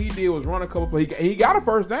I don't think he did was run a couple plays. He got a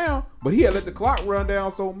first down, but he had let the clock run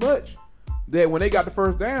down so much that when they got the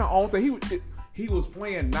first down, I don't think he was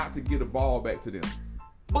playing not to get the ball back to them.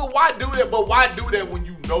 But why do that? But why do that when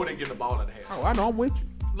you know they get the ball at the half? Oh, I know, I'm with you.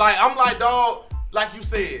 Like I'm like, dog, like you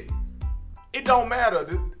said, it don't matter.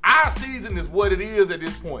 Our season is what it is at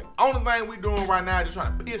this point. Only thing we doing right now is just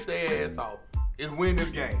trying to piss their ass off is win this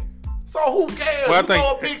game. So who cares? Well, you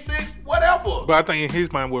throw a pick six, whatever. But I think in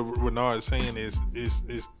his mind, what Renard is saying is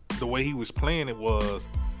the way he was playing it was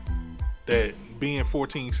that being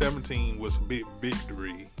 14-17 was a big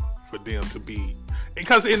victory for them to beat.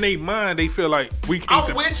 Because in their mind, they feel like we can't.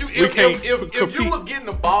 I'm with you. If you was getting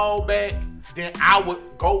the ball back, then I would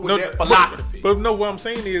go with that philosophy. But no, what I'm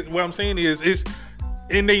saying is, it's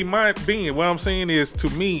in their mind being. What I'm saying is to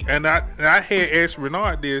me, and I had asked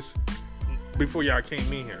Renard this before y'all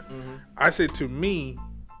came in here. Mm-hmm. I said to me,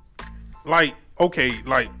 like, okay,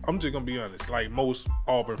 like I'm just gonna be honest, like most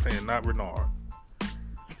Auburn fans, not Renard.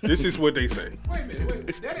 This is what they say. Wait a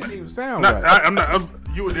minute, that didn't even sound right. I'm not.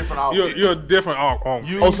 You a different Auburn. You're a different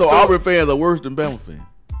Auburn. Also, Auburn fans are worse than Bama fans.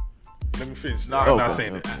 Let me finish. No, I'm not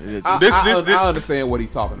saying that. I understand what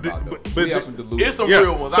he's talking about, though. But we have some delusions. It's some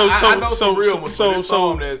real ones. I know some real ones. So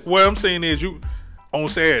what I'm saying is, you on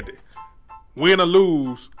Saturday, win or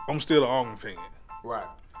lose, I'm still an Auburn fan. Right.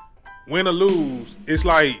 Win or lose, it's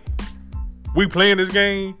like we playing this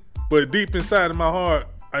game, but deep inside of my heart,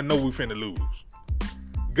 I know we finna lose.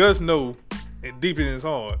 Gus know, and deep in his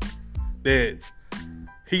heart, that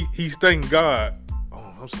he's thanking God.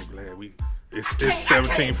 Oh, I'm so glad it's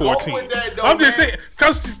 17-14. I'm just saying,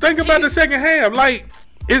 cause think about the second half. Like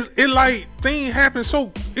it like thing happened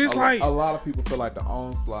so. It's like a lot of people feel like the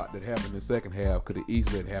onslaught that happened in the second half could have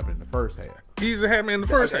easily happened in the first half. Easily happened in the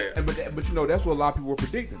first half. But you know that's what a lot of people were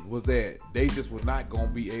predicting was that they just were not going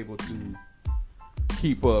to be able to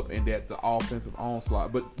keep up and that the offensive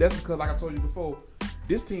onslaught. But that's because, like I told you before,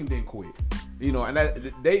 this team didn't quit. You know, and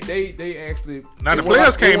that they actually now the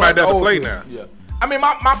players came out there to play now. Yeah. I mean,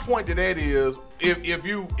 my point to that is if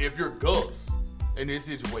you're Gus in this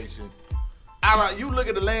situation, you look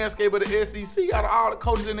at the landscape of the SEC. Out of all the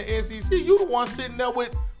coaches in the SEC, you the one sitting there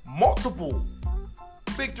with multiple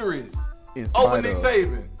victories over Nick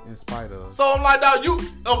Saban. In spite of. So I'm like, dog,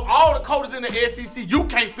 of all the coaches in the SEC, you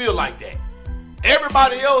can't feel like that.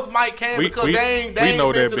 Everybody else might because they ain't been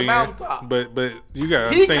to the mountaintop. But you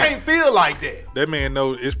gotta he understand. Can't feel like that. That man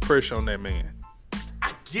knows it's pressure on that man.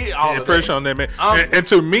 I get all of pressure that. on that man. And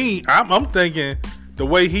to me, I'm thinking the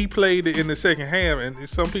way he played it in the second half, and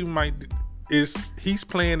some people he's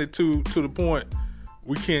playing it to the point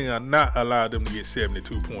we cannot allow them to get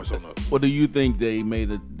 72 points on us. Well, do you think do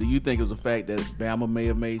you think it was the fact that Bama may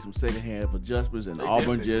have made some second half adjustments and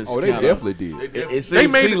Auburn just? Oh, they definitely did. It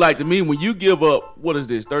seemed like to me when you give up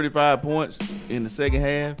 35 points in the second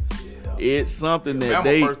half, it's something that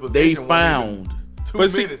they found.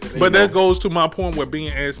 But that goes to my point where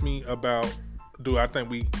being asked me about, do I think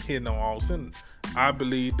we hitting on all cylinders? I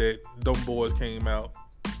believe that them boys came out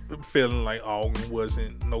feeling like Auburn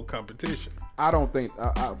wasn't no competition. I don't think.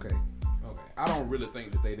 Okay. I don't really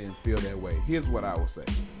think that they didn't feel that way. Here's what I would say,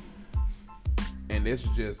 and this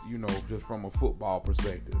is just just from a football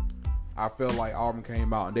perspective. I felt like Auburn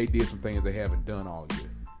came out and they did some things they haven't done all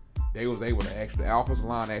year. They was able to the offensive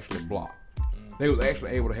line actually block. They was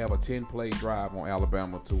actually able to have a 10-play drive on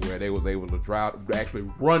Alabama to where they was able to actually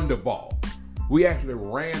run the ball. We actually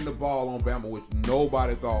ran the ball on Bama, which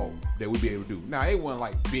nobody thought that we'd be able to do. Now, it wasn't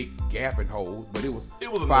like big gapping holes, but it was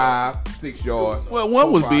 5-6 yards. Well,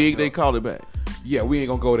 one was big. Yards. They called it back. Yeah, we ain't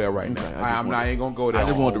gonna go there right now. I ain't gonna go there. I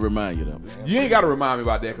just wanted to remind you though. You ain't got to remind me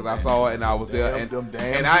about that because I saw it and I was there,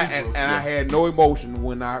 and I had no emotion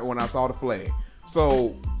when I saw the flag.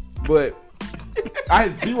 So, but I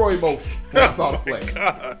had zero emotion when I saw the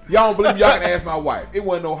flag. Y'all don't believe me? Y'all can ask my wife. It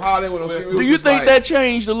wasn't no hollering, no screaming. Do you think that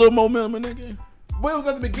changed a little momentum in that game? Well, it was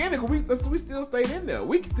at the beginning because we still stayed in there.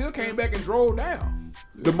 We still came back and drove down.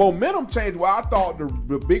 The momentum change. Well, I thought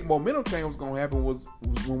the big momentum change was going to happen was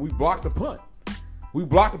when we blocked the punt. We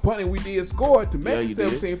blocked the punt and we did score to make it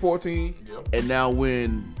 17-14. Yep. And now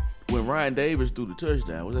when Ryan Davis threw the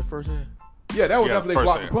touchdown, was that first half? Yeah, that was after they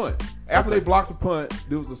blocked half. the punt. After they blocked the punt,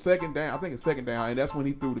 there was a second down. I think it's second down, and that's when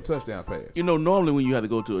he threw the touchdown pass. You know, normally when you have to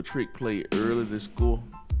go to a trick play early to score,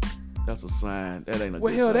 that's a sign. That ain't a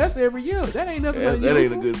good sign. That's every year. That ain't nothing. That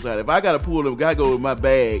ain't a good sign. If I got to pull them, gotta go with my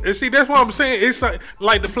bag. And see, that's what I'm saying. It's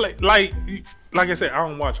like the play, like I said, I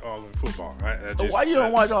don't watch Auburn football. Why you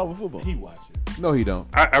don't watch Auburn football? He watch it. No, he don't.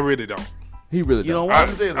 I really don't. He really You don't don't.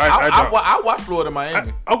 watch it? I watch Florida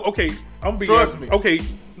Miami. Okay, I'm be Trust honest. me. Okay,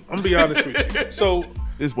 I'm gonna be honest with you. So,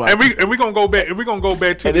 This why. and we gonna go back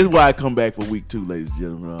to. And this is why I come back for week 2, ladies and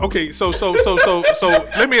gentlemen. Okay, so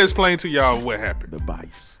let me explain to y'all what happened. The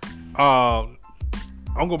bias. I'm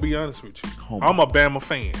gonna be honest with you. Homer. I'm a Bama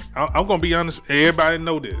fan. I'm gonna be honest. Everybody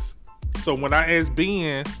know this. So when I asked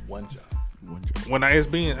Ben, One job.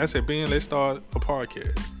 I said, Ben, let's start a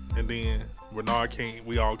podcast. And then Renard came.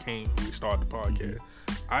 We started the podcast.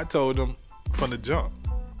 I told him from the jump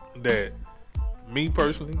that me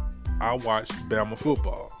personally, I watch Bama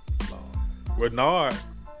football. Renard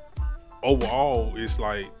overall is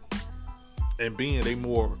like, and Ben,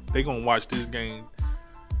 they gonna watch this game.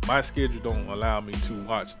 My schedule don't allow me to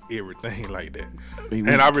watch everything like that,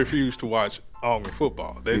 and I refuse to watch Auburn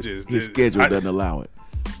football. His schedule doesn't allow it.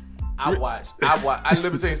 I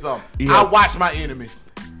let me tell you something. I watch my enemies.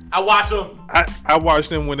 I watch them. I watch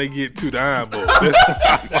them when they get to the Iron Bowl. That's what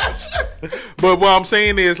I watch. But what I'm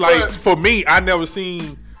saying is, like, for me, I never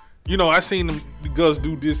seen, I seen them Gus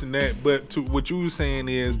do this and that. But to what you were saying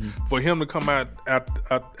is, for him to come out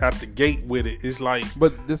the gate with it, it's like,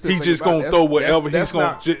 But this is he's just gonna throw whatever he's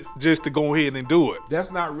gonna just to go ahead and do it. That's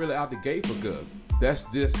not really out the gate for Gus. That's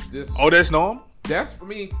just. Oh, that's normal. That's for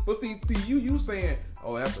me. But see, you saying,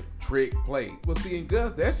 oh, that's a trick play. Well, see, in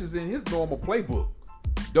Gus, that's just in his normal playbook.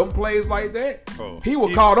 Them plays like that, he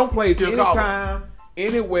will call them plays anytime,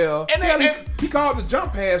 anywhere. And he called the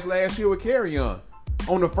jump pass last year with Carry-On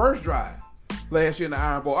the first drive last year in the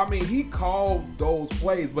Iron Bowl. I mean, he calls those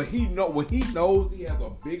plays, but when he knows he has a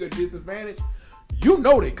bigger disadvantage,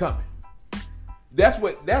 they coming. That's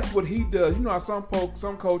what he does. You know how some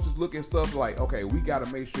coaches look at stuff like, okay, we got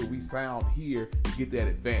to make sure we sound here to get that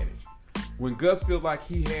advantage. When Gus feels like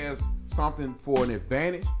he has something for an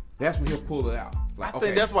advantage, that's when he'll pull it out. Like, I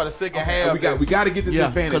think that's why the second half. We got to get this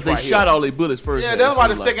advantage because they shot all their bullets first. Yeah, that's why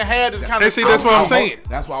the second half is kind of. See, that's what I'm saying.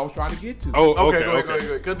 That's what I was trying to get to. Oh, okay.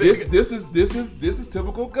 Go ahead. This is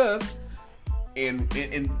typical Gus in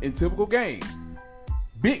typical games,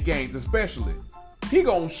 big games especially. He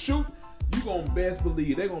gonna shoot. You gonna best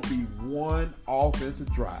believe they're gonna be one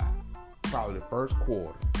offensive drive, probably the first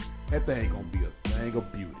quarter. That thing gonna be a thing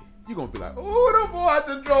of beauty. You're going to be like, oh, the boy at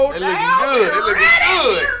the drone. It looking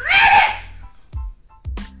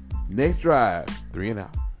good. Next drive, 3 and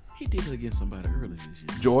out. He did it against somebody early this year.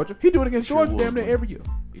 Georgia. He do it against Georgia damn near every year.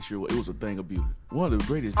 It was a thing of beauty. One of the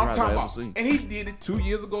greatest drives I've ever seen. And he did it 2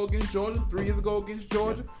 years ago against Georgia, 3 years ago against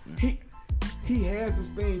Georgia. Yeah. He has this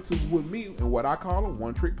thing with me and what I call a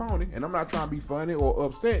one-trick pony. And I'm not trying to be funny or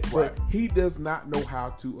upset, but he does not know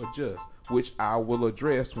how to adjust, which I will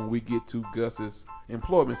address when we get to Gus's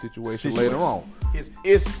employment situation later on.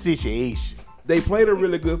 His situation. They played a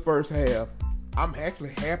really good first half. I'm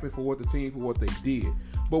actually happy for what they did.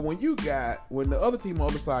 But when the other team on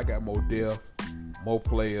the other side got more depth, more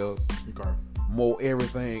players, more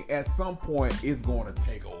everything, at some point it's going to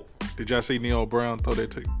take over. Did y'all see Nino Brown throw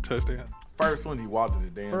that touchdown? First one, he walked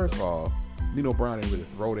it damn. First of all, Nino Brown didn't really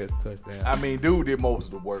throw that touchdown. I mean, dude did most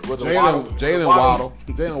of the work. Jalen Waddle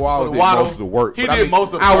did most of the work. He did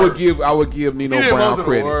most of the work. I would give Nino Brown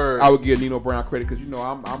credit. I would give Nino Brown credit because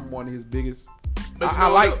I'm one of his biggest. I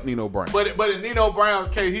like Nino Brown. But in Nino Brown's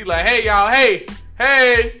case, he's like, hey y'all, hey,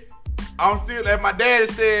 I'm still, as my daddy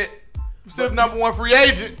said, I'm still the #1 free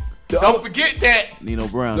agent. Don't forget that. Nino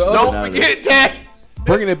Brown. Don't forget that.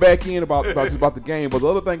 Bringing it back in about the game, but the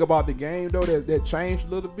other thing about the game though that changed a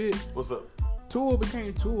little bit. What's up? Tua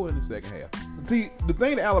became Tua in the second half. See, the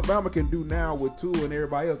thing that Alabama can do now with Tua and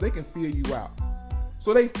everybody else, they can feel you out.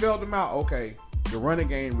 So they felt them out. Okay, the running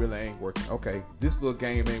game really ain't working. Okay, this little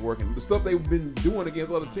game ain't working. The stuff they've been doing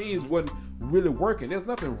against other teams wasn't really working. There's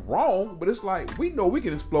nothing wrong, but it's like we know we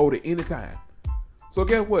can explode at any time. So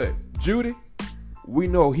guess what? Judy, we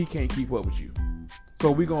know he can't keep up with you. So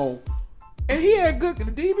we gonna, and he had good, the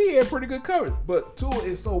DB had pretty good coverage, but Tua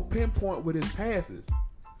is so pinpoint with his passes.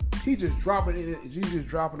 He just dropping in. He's just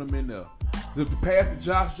dropping them in there. The pass to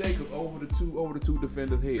Josh Jacobs over the two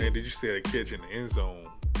defenders' head. Man, did you see that catch in the end zone?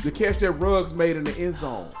 The catch that Ruggs made in the end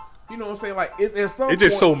zone. You know what I'm saying? Like it's at some. It's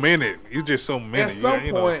just so many. It's just so many. At some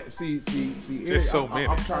you point, know. see. Just Eric, so I'm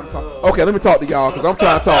many. trying to talk. Okay, let me talk to y'all because I'm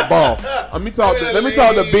trying to talk ball. Let me talk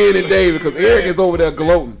to Ben and David because Eric is over there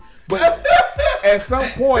gloating. But at some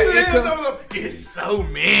point, it's so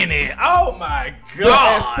many. Oh my but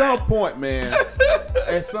God! at some point, man.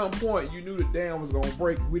 At some point, you knew the dam was gonna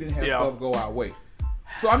break. We didn't have stuff go our way.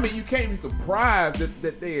 So I mean, you can't be surprised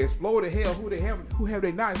that they exploded. Hell, who have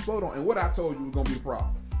they not exploded on? And what I told you was gonna be the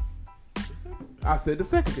problem. I said the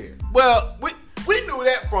secondary. Well, we knew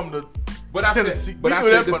that from the Tennessee. But I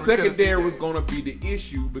said the secondary was gonna be the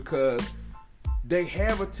issue because they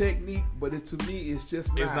have a technique, but to me, it's just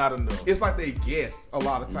not. It's not enough. It's like they guess a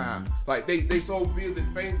lot of times. Like they so busy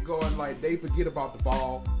face going, like they forget about the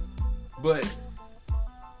ball. But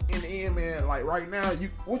in the end, man, like right now,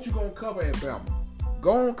 what you gonna cover at Bama?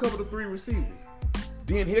 Go on, cover the 3 receivers.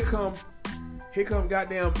 Then here come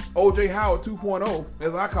goddamn O.J. Howard 2.0,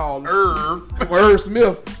 as I call him. Irv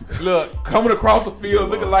Smith. Look, coming across the field,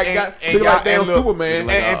 looking like damn Superman.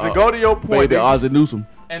 And to go to your point, Baby Ozzie Newsome.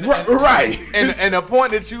 Right. And the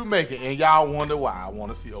point that you making, and y'all wonder why I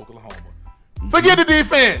want to see Oklahoma. Forget the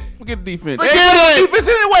defense. Forget the defense. Forget Hey, it. defense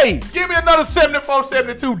anyway. Give me another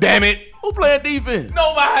 74-72, damn it. Who playing defense?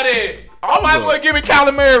 Nobody. I might as well give me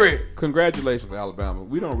Kyler Murray. Congratulations, Alabama.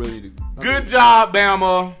 We don't really need to. Good job,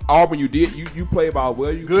 Bama. Auburn, you did. You played about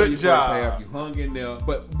well. You Good played job. First half, you hung in there.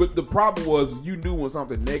 But the problem was you knew when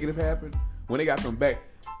something negative happened, when they got some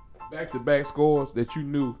back-to-back scores, that you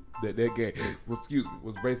knew that game was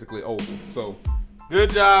basically over. So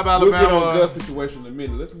good job, we'll Alabama. get on Gus situation in a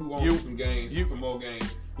minute. Let's move on to some games, some more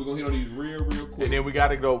games. We're gonna hit on these real quick. And then we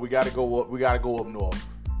gotta go up north.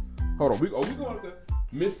 Hold on, we going to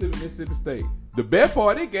Mississippi State. The best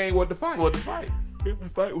part of that game was the fight. What the fight? The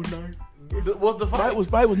fight was nice. What's the fight?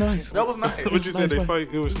 Fight was nice. That was nice. What you said? They fight.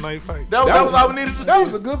 It was night fight. That was all we needed to see. That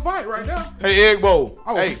was a good fight right there. Hey, Egg Bowl.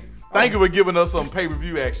 Oh. Hey, thank you for giving us some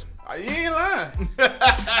pay-per-view action. You ain't lying.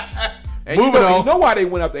 And Moving on. You know why they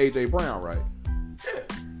went after A.J. Brown, right?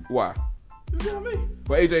 Yeah. Why? You tell me.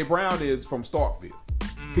 Well, A.J. Brown is from Starkville.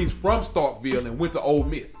 He's from Starkville and went to Ole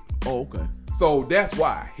Miss. Oh, okay. So that's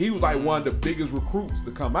why. He was like one of the biggest recruits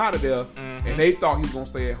to come out of there, and they thought he was going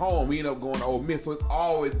to stay at home. He ended up going to Ole Miss. So it's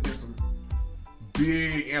always been some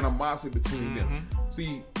big animosity between them.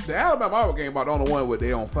 See, the Alabama-Auburn game about the only one where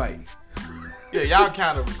they don't fight. Yeah, y'all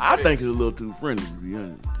kind of. I think it's a little too friendly, to be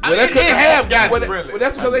honest. They have gotten friendly. Well,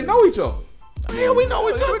 that's because they know each other. Yeah, we know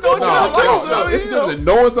each other. It's because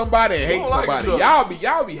knowing somebody and hating don't like somebody. each other.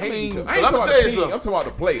 Y'all be hating each other. I ain't let me talking about tell you the team. something. I'm talking about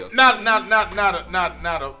the players.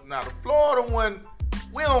 Not a Florida one.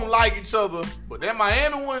 We don't like each other, but that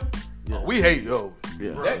Miami one, we hate yo.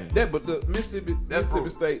 Yeah. But the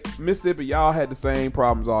Mississippi, y'all had the same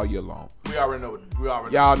problems all year long. We already know.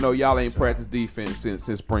 Y'all know y'all ain't practiced defense since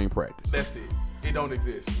spring practice. That's it. It don't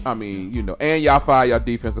exist. I mean, and y'all fired y'all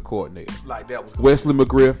defensive coordinator. Like that was Wesley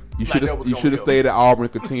McGriff. You Like that was should gonna have stayed at Auburn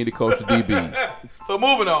and continued to coach the DBs. So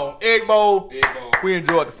moving on, Egg Bowl. We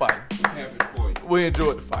enjoyed the fight. Happy for you. We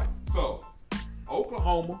enjoyed the fight. So,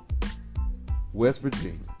 Oklahoma, West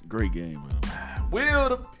Virginia. Great game, man. Will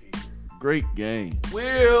the Great game.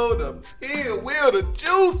 Will the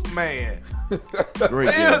Juice Man.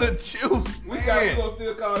 Great Will game. the Juice We Man. gonna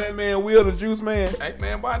still call that man Will the Juice Man. Hey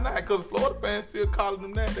man, why not? Because Florida fans still calling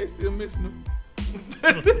him that. They still missing him.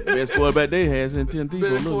 Best quarterback they had in 10 people.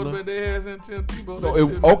 Best quarterback they has in 10 people. So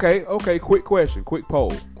okay. Quick question, quick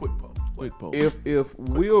poll. Quick poll. Quick poll. If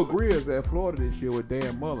Will Greer's at Florida this year with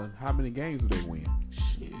Dan Mullen, how many games do they win?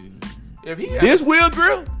 Shit. If he This Will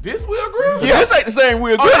Grill? this Will Grill? Yeah, this ain't the same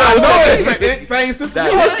Will Grill. I know It's same system.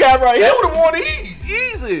 This guy right They here. would have won these.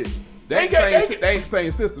 Easy. They ain't the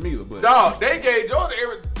same system either. But Dog, they gave Georgia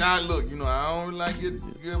every. Now look, I don't really like give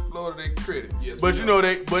Florida their credit. Yes, but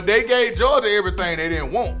we they gave Georgia everything they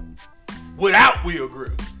didn't want without Will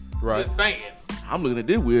Grill. right. Just saying. I'm looking at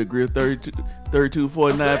this Will Grill 32,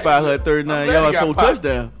 49, I'm glad 539 he yards, got 4 popped.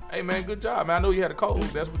 touchdowns. Hey man, good job, man. I know you had a cold.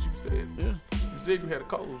 That's what you said. Yeah. said you had a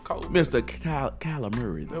cold. Mr. Kyler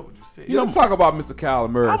Murray. That's what you said. Let's talk about Mr. Kyler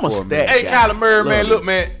Murray I'm a for a stat minute. Hey, guy. Kyler Murray, man, Love look, this.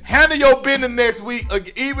 man, handle your business next week.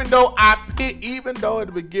 Even though at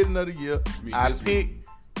the beginning of the year, I picked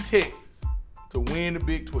Texas to win the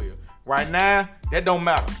Big 12. Right now, that don't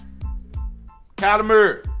matter. Kyler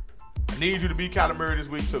Murray, I need you to beat Kyler Murray this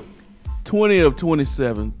week too. 20 of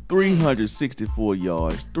 27, 364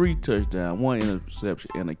 yards, 3 touchdowns, 1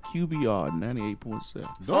 interception, and a QBR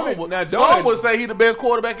 98.7. Some would say he the best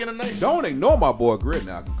quarterback in the nation. Don't ignore my boy Grit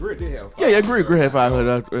now. Grit did have Yeah, Grit had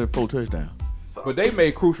 4 touchdowns. But they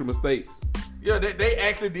made crucial mistakes. Yeah, they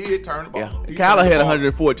actually did turn the ball. Yeah, over. Kyler had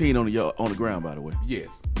 114 on the ground, by the way.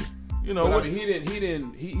 Yes. You know But what? I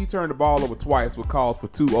mean, he turned the ball over twice with calls for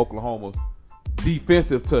 2 Oklahoma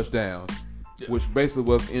defensive touchdowns, which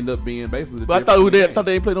basically ended up being basically the But I thought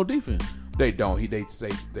they didn't play no defense. They don't. They say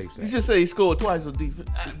You just say he scored twice on defense.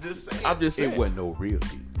 I'm just saying. it wasn't no real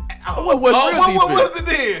defense. What was real what defense? was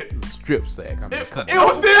it then? Strip sack. I mean, come It on.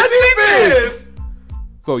 was still defense.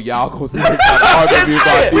 So y'all gonna sit here try to argue me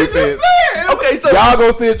about We just defense? said. Okay, so Y'all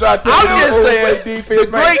gonna sit here try to tell I'm me just who saying play defense,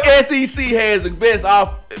 the man? great SEC has the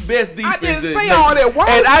best defense. I didn't in say the all nation. that. Why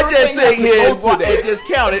And I does just everything sit have to here go to that? and just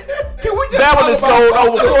counted. Can we just Babylon is talk about-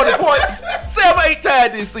 scored over 40 points 7-8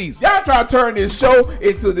 times this season. Y'all try to turn this show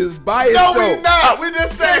into this biased No, show. we not. We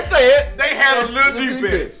just said said they had a little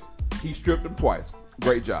defense. He stripped them twice.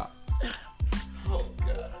 Great job. Oh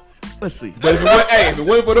God. Let's see. But if it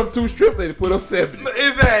went for them 2 strips, they'd put up 70.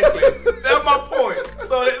 Exactly. That's my point.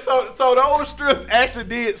 So those strips actually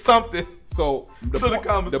did something. So the To the point,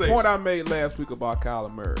 conversation. point I made last week about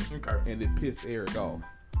Kyler Murray, Okay. and it pissed Eric off.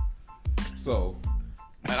 So,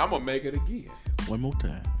 and I'm gonna make it again, One more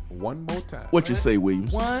time. one more time. What you say,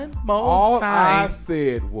 Williams? One more All I time.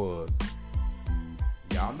 said was,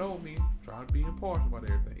 y'all know me, trying to be impartial about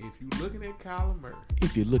everything. If you looking at Kyler Murray,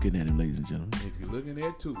 If you're looking at him, ladies and gentlemen. if you're looking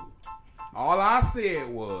at Tua, all I said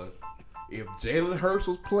was, if Jalen Hurts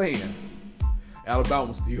was playing, Alabama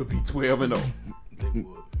would still be 12-0. They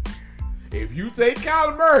would. If you take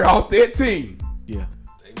Kyler Murray off that team, Yeah.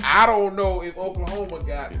 I don't know if Oklahoma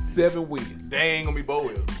got 7 wins. They ain't gonna be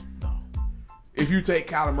bold. If you take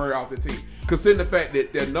Kyler Murray off the team, considering the fact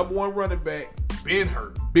that their number 1 running back, Ben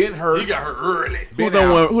hurt. Ben Hurt, He got hurt early. Who Ben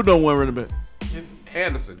don't want running back? It's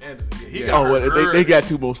Anderson. Anderson. Yeah, he Yeah. got Oh, hurt well, early. they got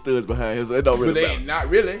 2 more studs behind him, so it don't But really they matter. not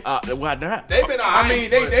really. Why not? They've been all right. I mean,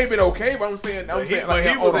 they've been okay, but I'm saying But he- like but he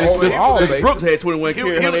on was- the but whole he all was- basis. Brooks had 21 He-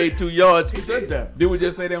 carries, he- 182 yards, 2 touchdowns. Did we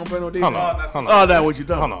just say they don't play no defense? Hold on. that's- Hold Oh, on. that's what you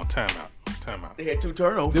talking Hold about. on. Time out. They had 2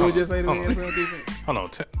 turnovers. Did we just say they Hold didn't on. play no defense? Hold on.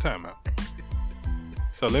 Time out.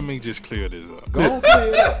 So let me just clear this up. Go on, clear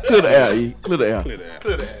it up. Clear the air, E. Clear the air. Clear that.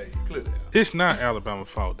 Clear the air. Clear the air. It's not Alabama's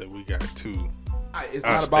fault that we got 2 It's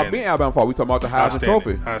not about being Alabama fault. We talking about the Heisman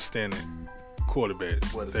Trophy. outstanding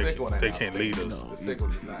quarterbacks. Well, the They second one ain't can't lead us. outstanding. The second one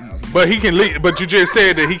is not outstanding. But he can lead. But you just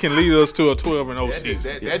said that he can lead us to a 12-0 That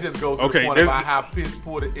season. just goes to Okay, the point this- about how piss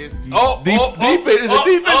poor it is. defense is a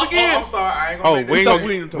defense again. I'm sorry, I ain't Oh, gonna make we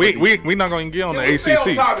ain't this gonna we not gonna get on the Can we stay on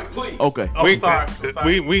ACC. topic, please? Okay. I'm We sorry.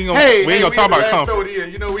 we ain't gonna Hey, we ain't gonna talk about conference.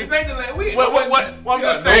 You know, we This ain't the last. We what I'm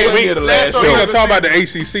just Yeah, saying. we ain't the last We show. ain't gonna talk about the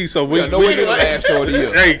ACC. So we No, we ain't the last show of the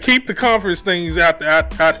year. hey, keep the conference things out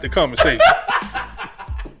the conversation.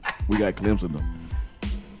 We got Clemson, though.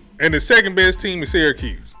 And the second best team is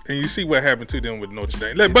Syracuse. And you see what happened to them with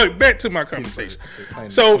Notre Dame. But back to my conversation.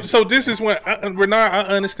 So this is what Renard, I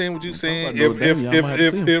understand what you're saying. about Notre Dame, y'all might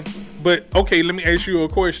have to see 'em. But okay, let me ask you a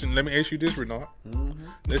question. Let me ask you this, Renard.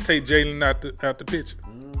 Let's take Jalen out the picture.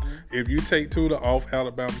 If you take Tua off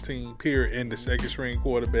Alabama team, period, and the second string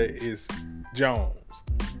quarterback is Jones,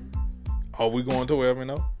 are we going to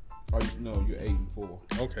 12-0? No, you're 8-4.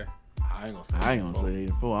 Okay. I ain't gonna say. I ain't gonna say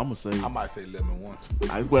 84. I'm gonna say I might say 11-1.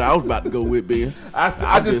 that's what I was about to go with, Ben. I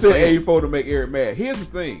I'm just just said saying. 84 to make Eric mad. Here's the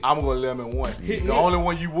thing. I'm gonna 11-1. The only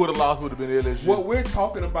one you would have lost would have been LSU. What we're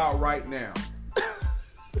talking about right now.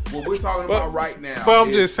 What we're talking about right now. but I'm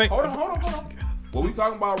is- just saying- Hold on. What we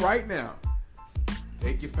talking about right now.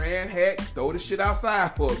 Take your fan hat, throw the shit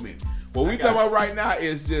outside for a minute. What we talking about right now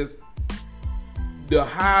is just the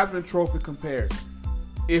Heisman Trophy comparison.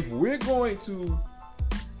 If we're going to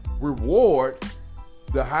reward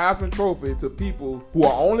the Heisman Trophy to people who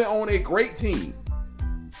are only on a great team,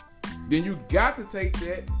 then you got to take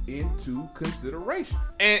that into consideration.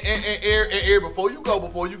 And Eric, before you go,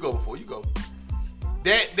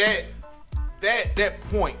 that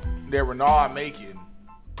point that Renard making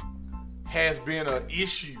has been an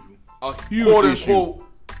issue, A huge quote issue. unquote,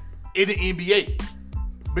 in the NBA,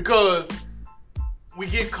 because we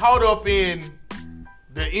get caught up in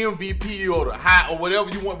the MVP or the high or whatever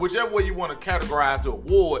you want, whichever way you want to categorize the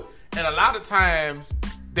award, and a lot of times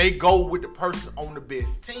they go with the person on the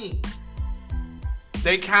best team.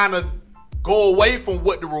 They kind of go away from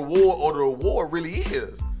what the reward really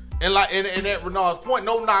is. And like and at Renard's point,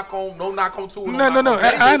 no knock on Tua. No.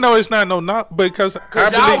 I know it's not no knock because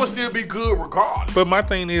y'all would still be good regardless. But my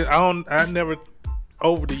thing is, I never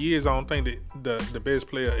over the years I don't think that the best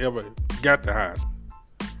player ever got the Heisman.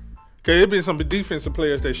 Cause there been some defensive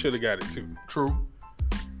players that should have got it too. True.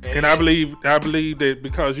 And I believe that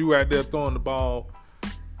because you out there throwing the ball,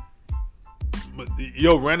 but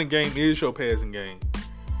your running game is your passing game,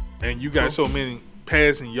 and you got so many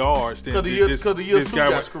passing yards. Then because the year Sue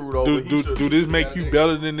got screwed over. Do this make you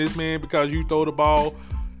better than this man because you throw the ball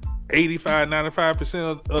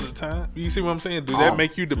 85-95% of the time? You see what I'm saying? Does that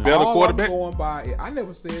make you the better quarterback? I'm going by, I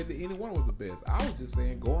never said that anyone was the best. I was just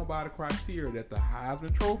saying going by the criteria that the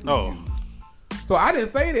Heisman Trophy used. So I didn't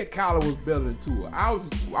say that Kyler was better than Tua.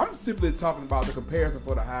 I'm simply talking about the comparison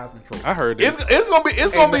for the Heisman Trophy. I heard that. It's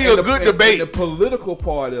gonna be a good debate. And the political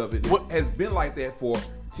part of it has been like that for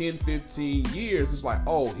 10, 15 years. It's like,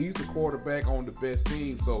 oh, he's the quarterback on the best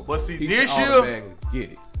team, so but see, he this can year, automatically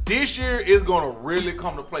get it. This year is gonna really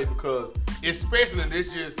come to play because, especially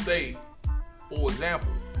this year's state, for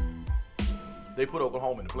example, they put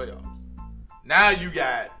Oklahoma in the playoffs. Now you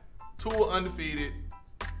got Tua undefeated,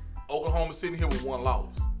 Oklahoma sitting here with 1 loss.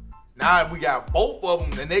 Now we got both of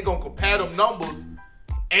them, and they're gonna compare them numbers,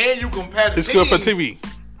 and you compare the It's teams. good for TV.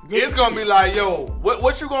 It's gonna be like, yo,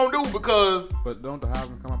 what you gonna do? Because But don't the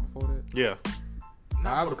Heisman come out before that? Yeah.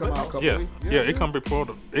 not for the Heisman come out a playoffs. couple Yeah. weeks. Yeah. It come before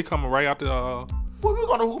it come right after. Well, we're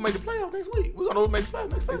gonna know who make the playoffs next week. We're gonna know who make the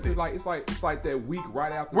playoffs next It's Sunday. like that week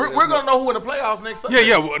right after. We're gonna know who in the playoffs next Yeah. Sunday.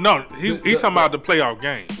 Yeah. Well, no, he talking about the playoff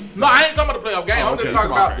game. No, I ain't talking about the playoff game. I'm okay. just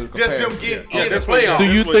talking about The just them comparison. getting Yeah, in the that's what- playoffs. Do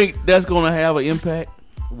you what- think that's gonna have an impact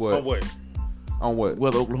What? On what? On what?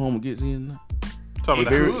 whether Oklahoma gets in? Talking It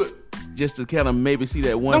about could. Just to kind of maybe see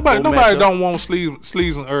that one. nobody matchup? don't want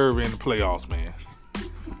Sleeves and Irv in the playoffs, man.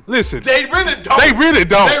 Listen, They really don't. They really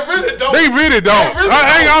don't. They really don't. They really don't. They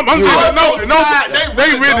really I'm don't. just, no, On no, both sides,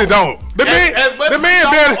 they really don't. The man, As much the as man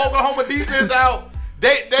we better. talk Oklahoma defense out.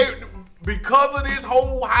 They because of this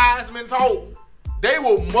whole Heisman talk, they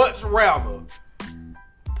would much rather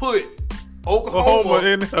put Oklahoma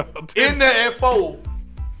in there at 4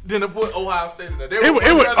 than to put Ohio State in there. They would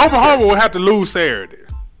Oklahoma would have to lose Saturday.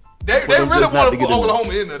 They them really just not want to to put get in there.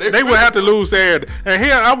 Oklahoma in there. They would have to lose Saturday. And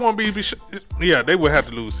here I won't be yeah, they would have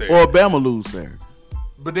to lose Saturday. Or Bama lose there.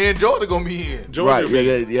 But then Georgia gonna be in. Georgia Right?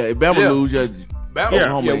 Yeah. If Bama Yeah. lose, yeah. Bama. Yeah.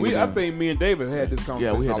 Oklahoma Yeah, ain't I gonna- think me and David had this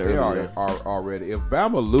conversation. we had that earlier. already. If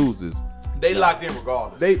Bama loses, They locked in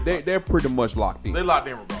regardless. they're pretty much locked in. They locked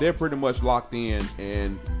in regardless. They're pretty much locked in,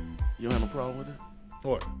 and You don't have no problem with it.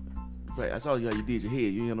 What? In fact, I saw you how you did your head.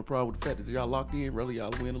 You ain't have no problem with the fact that y'all locked in, whether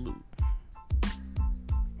y'all win or lose.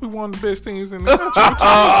 We one of the best teams in the country.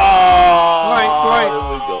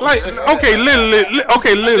 Like, okay, literally.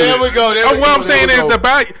 There we go, there we What go, I'm saying there we is go. the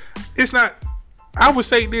value. It's not. I would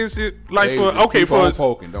say this is like they for just okay keep for on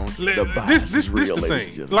poking, don't you? The bias is real, the ladies and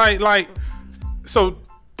thing. gentlemen. Like so.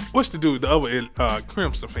 What's the dude? The other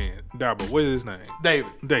Crimson fan, Darby. What is his name?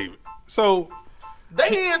 David. So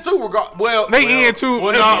They in too, Well, They in too.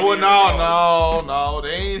 No. They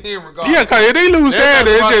ain't in regardless. yeah, cause if they lose They're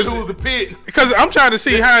Saturday, trying it's to lose just the pit. because I'm trying to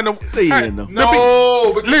see how in the They how- in though.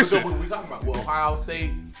 No, because Listen. we talking about Ohio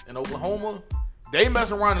State and Oklahoma. They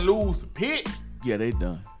mess around and lose the pit. Yeah, they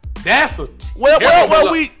done. That's a Well,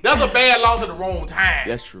 that's a bad loss at the wrong time.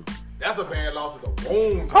 That's true. That's a bad loss at the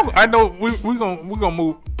wrong time. I know we gonna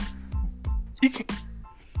move. You can.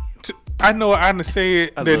 I know I done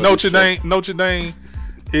said I that love Notre Dame.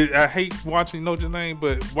 I hate watching Notre Dame,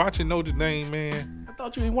 but watching Notre Dame, man, I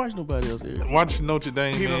thought you ain't watching nobody else here. watching Notre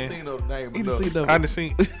Dame, He don't man. see Notre Dame. He done seen I them. done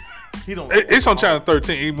seen. He don't. It's on channel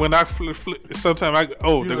 13. When I flip, sometimes there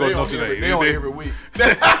goes Notre Dame. They on every week.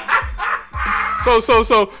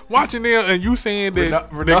 So watching them and you saying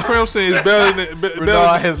that Renard- Crimson is better than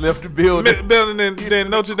Renard has left the building. better than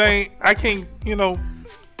Notre Dame. I can't,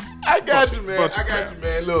 I got you, man. bunch of I got crap. you,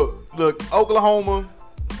 man. Look, Oklahoma.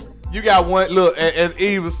 You got one. Look, as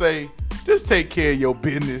Eve would say, just take care of your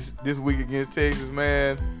business this week against Texas,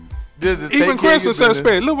 man. Just Even take care of Clemson your business.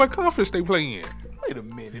 suspect. Look what conference they play in. Wait a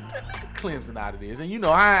minute, leave Clemson out of this, and you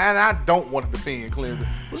know I don't want to defend Clemson,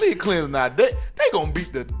 but leave Clemson out. They gonna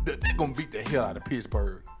beat the hell out of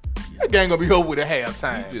Pittsburgh. That game gonna be over with at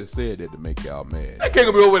halftime. You just said that to make y'all mad. That game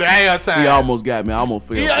gonna be over with at halftime. He almost got me. I almost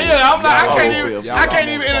fell. Yeah. I'm not. I can't even. Y'all I can't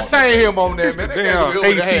even almost entertain him on that, man. That game Damn gonna be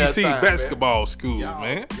over at ACC halftime, basketball school,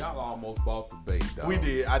 man. Y'all almost bought the bait, dog. Man. We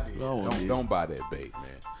did. I did. Oh, Don't buy that bait, man.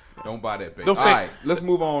 Don't buy that bait. Don't All think- right, let's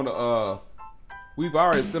move on to we've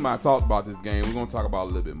already semi talked about this game. We're gonna talk about it a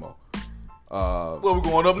little bit more. Where we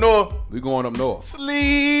going up north? We going up north.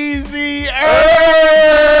 Sleazy Herb.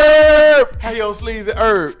 Hey yo, Sleazy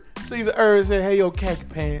Herb. Sleazy Herb said, "Hey yo, khaki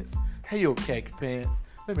pants. Hey yo, khaki pants.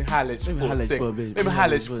 Let me holler at you for a second. Let me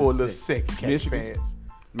holler at you for a little second, khaki Michigan. pants."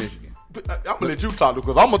 Michigan. I'm gonna let you talk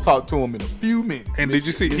because I'm gonna talk to him in a few minutes. And did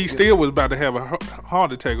you see he still was about to have a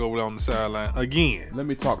heart attack over there on the sideline again? Let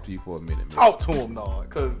me talk to you for a minute. Talk to him, dog,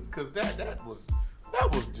 cause that was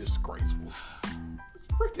disgraceful.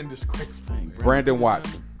 It's freaking disgraceful. Man. Brandon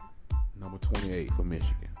Watson, number 28 for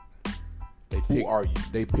Michigan. Who are you?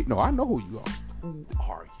 They picked. No, I know who you are. Who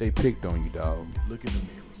are you? They picked on you, dog. Look in the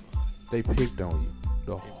mirror, son. They picked on you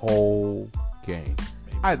the whole game.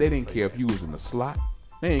 They didn't care if you was in the slot.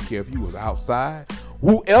 They didn't care if you was outside.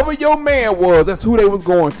 Whoever your man was, that's who they was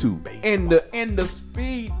going to. And the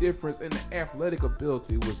speed difference and the athletic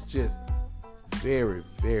ability was just very,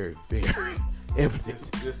 very, very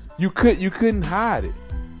evident. You couldn't hide it.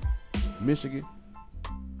 Michigan,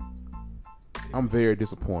 I'm very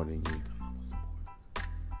disappointed in you.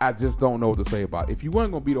 I just don't know what to say about it. If you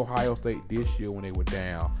weren't gonna beat Ohio State this year when they were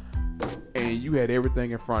down, and you had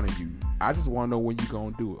everything in front of you, I just want to know when you're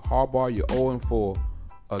gonna do it. Harbaugh, you're 0-4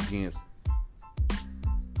 against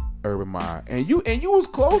Urban Meyer, and you was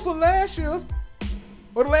closer last year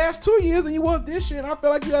or the last 2 years than you was this year. And I feel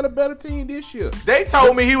like you had a better team this year. They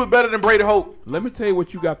told me he was better than Brady Hoke. Let me tell you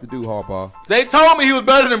what you got to do, Harbaugh. They told me he was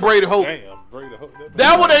better than Brady Hoke. Damn, Brady Hoke.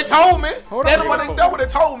 That's what they told me. That's on. what they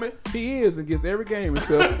told me. He is against every game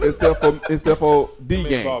except for D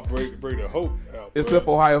game, Brady Hoke. except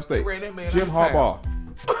for Ohio State. Ran that man Jim out of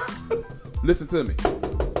Harbaugh. Listen to me.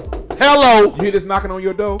 Hello. You hear this knocking on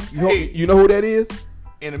your door? Hey. You know who that is?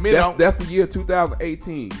 In a minute. That's the year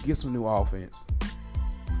 2018. Get some new offense.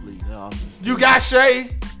 You got Shea.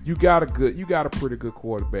 You got a pretty good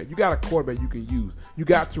quarterback. You got a quarterback you can use. You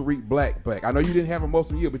got Tariq Black back. I know you didn't have him most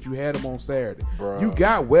of the year, but you had him on Saturday. Bruh. You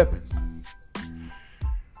got weapons.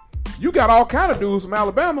 You got all kind of dudes from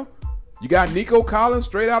Alabama. You got Nico Collins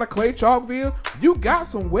straight out of Clay Chalkville. You got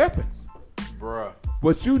some weapons. Bruh.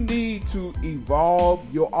 But you need to evolve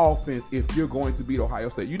your offense if you're going to beat Ohio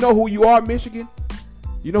State. You know who you are, Michigan?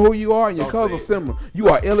 You know who you are, and your colors are similar. You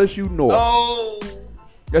are LSU North. No.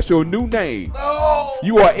 That's your new name. No.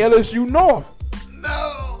 You are LSU North.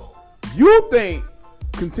 No. You think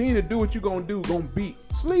continue to do what you're going to do, going to beat.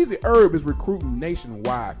 Sleazy Herb is recruiting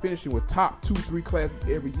nationwide, finishing with top 2-3 classes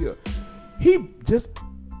every year. He just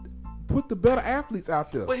put the better athletes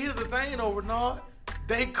out there. But here's the thing, though, Renard.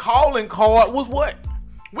 They calling card was what?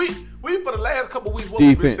 We for the last couple of weeks, what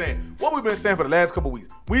we've been saying? What we've been saying for the last couple of weeks?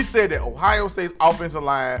 We said that Ohio State's offensive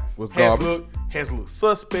line has looked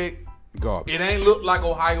suspect. Garbage. It ain't looked like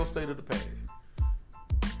Ohio State of the past.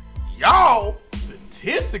 Y'all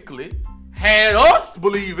statistically had us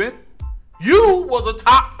believing you was a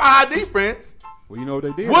top 5 defense. Well, you know what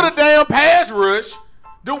they did? With a damn pass rush.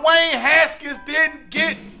 Dwayne Haskins didn't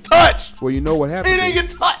get touched. Well, you know what happened? He didn't get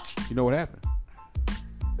touched. You know what happened?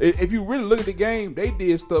 If you really look at the game, they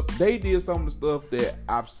did stuff. They did some of the stuff that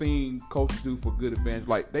I've seen coaches do for good advantage.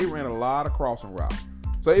 Like they ran a lot of crossing routes.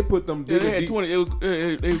 So they put them. Yeah, they had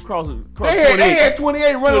 20. They crossing. They had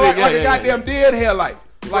 28 running like a goddamn dead headlights.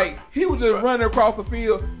 Like he was just running across the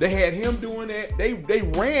field. They had him doing that. They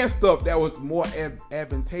ran stuff that was more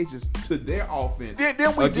advantageous to their offense.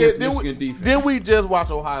 Then we just watched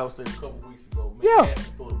Ohio State a couple weeks ago. Man, had to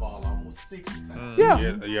throw the ball almost 60 times.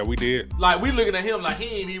 Yeah, we did. Like we looking at him like he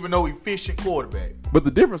ain't even no efficient quarterback. But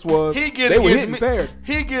the difference was they were hitting Saturday.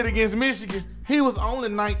 He get against Michigan. He was only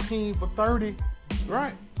 19 for 30.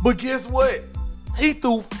 Right. But guess what? He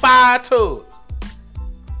threw 5 tubs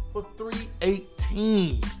for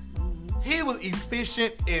 318. He was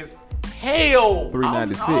efficient as hell.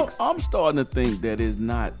 396. I'm starting to think that is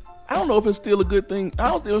not. I don't know if it's still a good thing. I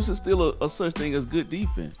don't think it's still a such thing as good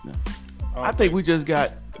defense now. I think we just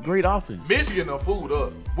got great offense. Michigan done fooled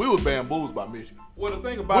us. We was bamboozled by Michigan. Well, the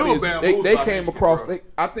thing about it is they came across.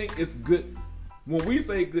 I think it's good. When we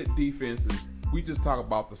say good defenses, we just talk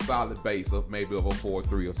about the solid base of maybe of a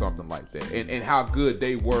 4-3 or something like that, and how good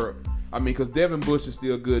they were. I mean, because Devin Bush is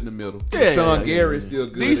still good in the middle. Sean Gary is still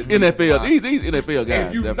good. These NFL guys.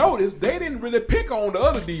 If you notice, they didn't really pick on the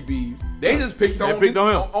other DBs. They just picked on him,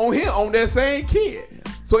 on that same kid.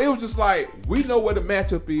 Yeah. So it was just like, we know what the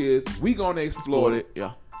matchup is. We gonna exploit it.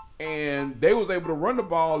 Yeah. And they was able to run the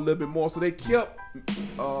ball a little bit more, so they kept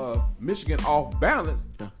Michigan off balance.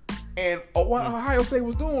 Yeah. And what Ohio State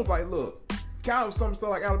was doing was like, look, kind of some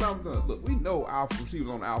stuff like Alabama doing. Look, we know our receivers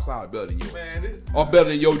on the outside are better than yours. Or better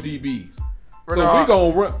than your DBs. So we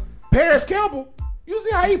gonna run. Paris Campbell, you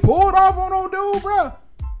see how he pulled off on old dude, bro?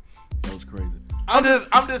 That was crazy. I'm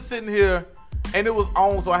just sitting here, And it was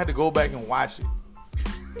on, so I had to go back and watch it.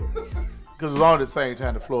 Because it was on at the same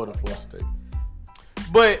time, the Florida State.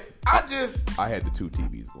 But I had the 2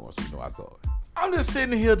 TVs going, so I saw it. I'm just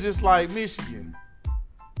sitting here just like, Michigan,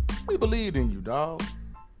 we believed in you, dog.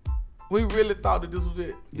 We really thought that this was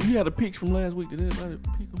it. You had the picks from last week. Did anybody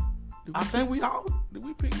pick them? I think we all did.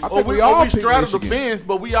 We pick. I think we all straddled the Michigan. fence,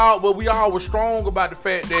 but we all were strong about the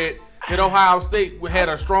fact that Ohio State had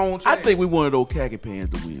a strong chance. I think we wanted those khaki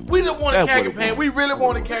pants to win. We didn't want khaki pants. We really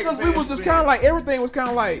wanted khaki pants. Because we was just kind of like, everything was kind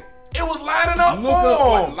of like, it was lining up look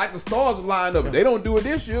for up, them. like the stars are lined up. If they don't do it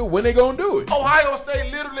this year, when they gonna do it? Ohio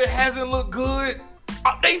State literally hasn't looked good.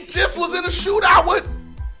 They just was in a shootout with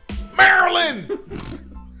Maryland.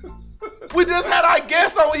 We just had our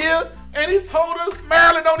guest on here, and he told us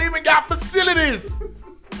Maryland don't even got facilities.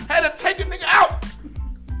 Had to take a nigga out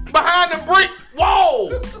behind the brick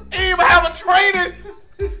wall. Ain't even have a training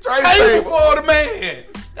table for the man.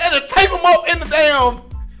 They had to tape him up in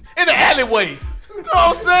the alleyway. You know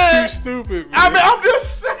what I'm saying? You stupid, man. I mean, I'm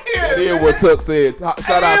just saying. That is what Tuck said.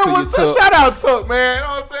 Shout out to you, Tuck. Shout out Tuck, man. You know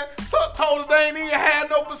what I'm saying? Tuck told us they ain't even had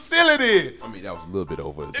no facility. I mean, that was a little bit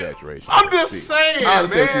over exaggeration. I'm just saying, I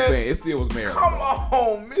understand man. what you're saying. It still was Maryland. Come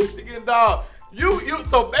on, Michigan, dog.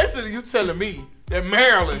 So basically you telling me that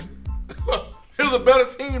Maryland is a better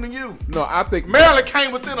team than you. No, I think Maryland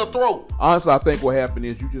came within a throw. Honestly, I think what happened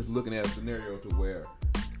is you just looking at a scenario to where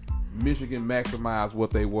Michigan maximized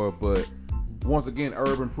what they were, but once again,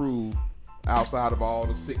 Urban proved, outside of all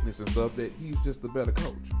the sickness and stuff, that he's just the better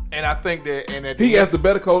coach. And I think that, he has the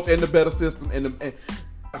better coach and the better system. And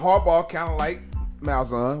Harbaugh kind of like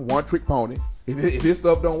Malzahn, one trick pony. If his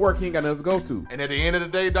stuff don't work, he ain't got nothing to go to. And at the end of the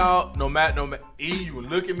day, dog, no matter, you will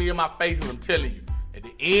look at me in my face and I'm telling you, at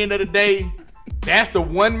the end of the day, that's the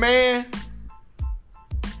one man.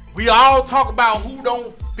 We all talk about who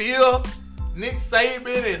don't fear Nick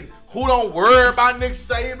Saban and who don't worry about Nick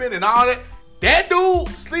Saban and all that. That dude,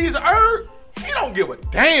 Sleazy Herb, he don't give a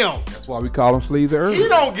damn. That's why we call him Sleazy Herb. He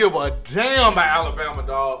don't give a damn about Alabama,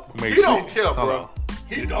 dog. He don't care, bro.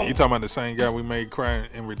 He don't. You talking about the same guy we made crying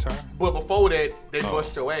in retire? But before that, they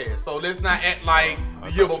bust your ass. So let's not act like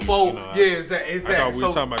the year before. Exactly. I thought we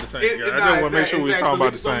were talking about the same guy. I just want to make sure we were talking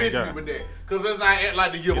about the same guy. Because let's not act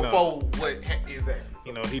like the year before. What exactly?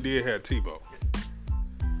 You know, he did have Tebow.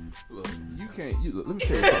 Look, you can't. Let me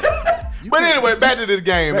tell you something. But anyway, back to this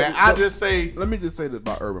game, man. I just say. Let me just say this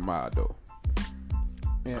about Urban Meyer, though.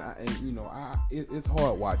 It's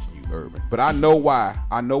hard watching you, Urban. But I know why.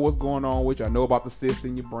 I know what's going on with you. I know about the cyst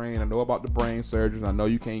in your brain. I know about the brain surgery. I know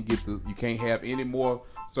you can't have any more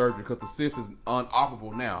surgery because the cyst is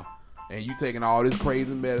unoperable now. And you taking all this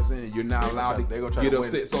crazy medicine and you're not allowed to get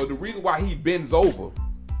upset. So the reason why he bends over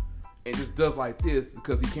and just does like this is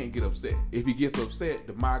because he can't get upset. If he gets upset,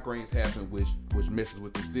 the migraines happen, which messes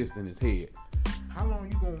with the cyst in his head. How long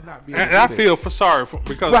you gonna not be able to do that? I feel sorry for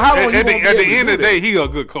because But how long at the end of the day, that? he a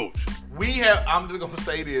good coach. I'm just gonna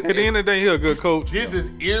say this. At the end of the day, he a good coach. This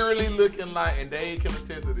is eerily looking like, and Dave can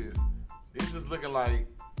attest to this. This is looking like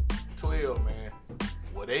 12, man.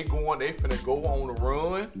 Well, they finna go on a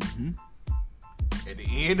run. Mm-hmm. At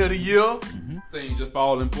the end of the year, Things just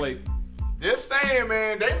fall in place. Just saying,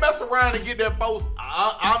 man, they mess around and get that post.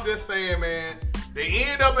 I'm just saying, man, they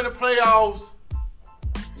end up in the playoffs.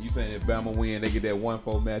 You saying if Bama win, they get that 1-4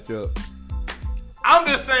 matchup? I'm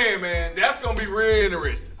just saying, man, that's gonna be real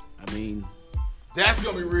interesting. I mean, that's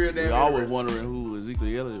gonna be real damn we always interesting. wondering who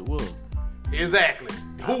Ezekiel Elliott was. Exactly.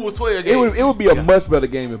 Who was 12 games? It would be a much better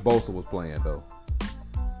game if Bosa was playing, though.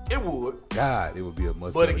 It would. God, it would be a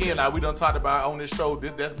much But better again, game. like we done talked about on this show,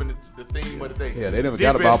 that's been the theme of the day. Yeah, they never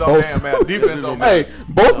Defense got about don't Bosa. damn matter. Defense don't matter. Hey,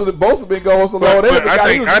 Bosa been going so long. But I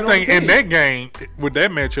think in that game, with that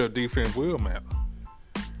matchup, defense will matter.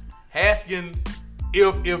 Haskins,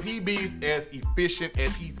 if he be as efficient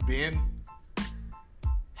as he's been,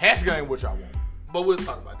 Haskins ain't what y'all want. But we'll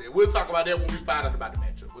talk about that. We'll talk about that when we find out about the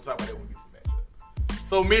matchup. We'll talk about that when we get to the matchup.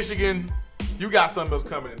 So Michigan, you got something else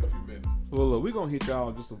coming in a few minutes. Well, look, we're gonna hit y'all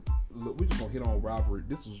we're just gonna hit on rivalry.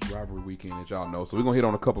 This was rivalry weekend, as y'all know. So we're gonna hit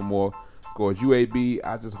on a couple more scores. UAB,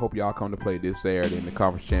 I just hope y'all come to play this Saturday in the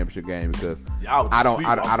conference championship game because I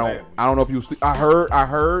don't know if you. I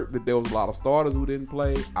heard that there was a lot of starters who didn't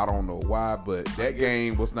play. I don't know why, but that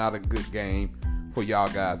game was not a good game for y'all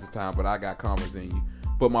guys this time. But I got confidence in you.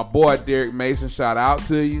 But my boy Derek Mason, shout out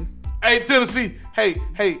to you. Hey Tennessee, hey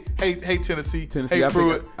Tennessee. Tennessee,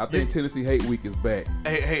 hey, I think Tennessee Hate Week is back.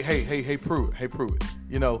 Hey Pruitt.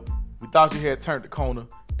 You know, we thought you had turned the corner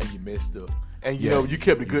and you messed up. And you know, you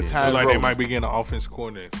kept a good time. Like they might be getting an offensive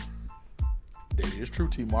coordinator. That is true.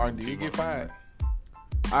 T. Martin did get fired.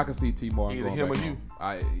 I can see T. Martin either going him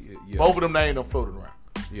back or you. home. Both of them names don't floating around.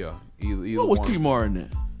 Yeah, either What was one. T-Mar in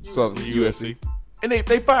that? Southern USC. And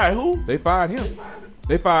they fired who? They fired him.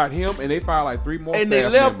 They fired him, and they fired like 3 more. And they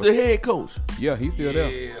staff left members. the head coach. Yeah, he's still there.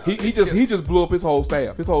 Yeah. He just blew up his whole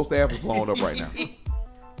staff. His whole staff is blown up right now.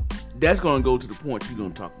 That's gonna go to the point you're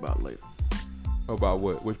gonna talk about later. About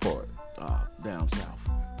what? Which part? Down south.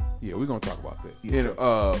 Yeah, we're gonna talk about that. Yeah.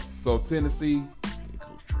 And, so Tennessee, Head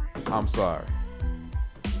coach Trey. I'm sorry,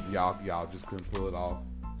 y'all just couldn't pull it off.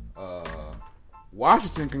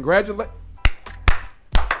 Washington, congratulate.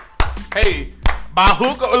 Hey, by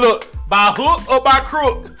hook or by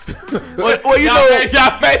crook. Well, you y'all know, made,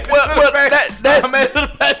 y'all made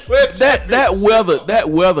that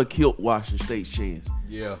weather killed Washington State's chance.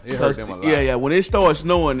 Yeah, it hurt them a lot. Yeah. When it started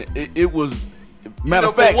snowing, it was. Matter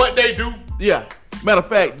of for fact, what they do. yeah. Matter of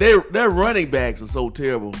fact, their running backs are so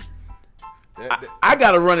terrible. I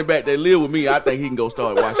got a running back that live with me. I think he can go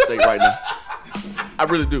start at Washington State right now. I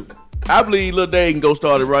really do. I believe Lil Dave can go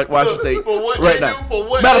start at Washington State For what right they now. do, for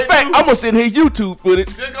what Matter they of fact, do. I'm gonna send his YouTube footage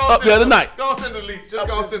Just up the other night. Go send the Leach. Just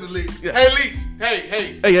go send the Leach. Yeah. Hey, Leach.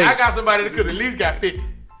 Hey. I got somebody that could at least got 50.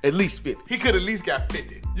 At least 50. He could at least got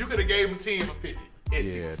 50. You could have gave him 10 for 50. At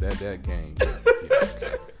Yeah, least. that game.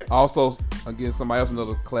 Yeah. Also, again, somebody else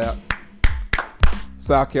another clap.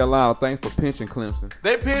 South Carolina, thanks for pinching Clemson.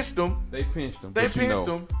 They pinched him. They pinched them. They but pinched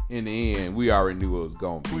them. In the end, we already knew it was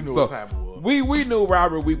going to be. We knew So, what time it was. We knew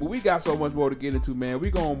Robert Week, but we got so much more to get into, man. We're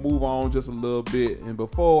going to move on just a little bit. And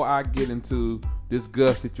before I get into this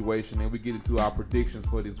Gus situation and we get into our predictions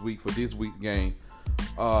for this week's game,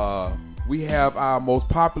 we have our most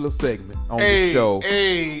popular segment on the show.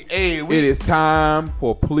 It It is time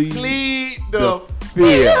for Plead the Fifth.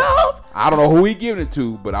 Fifth. I don't know who he giving it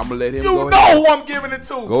to, but I'm going to let him You go know ahead. who I'm giving it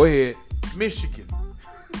to. Go ahead. Michigan,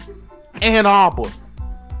 Ann Arbor,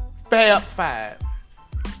 Fab Five,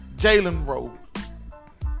 Jalen Rose,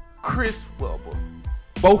 Chris Webber,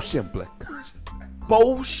 Bo Schembechler.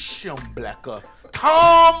 Bo Schembechler,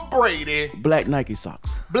 Tom Brady, Black Nike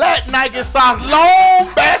socks. black Nike socks,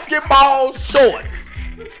 long basketball shorts.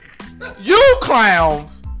 You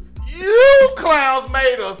clowns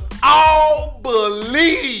made us all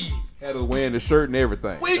believe. Had us wearing the shirt and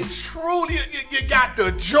everything. We truly, you got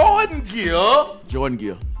the Jordan gear. Jordan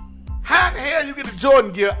gear. How the hell you get the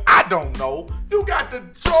Jordan gear? I don't know. You got the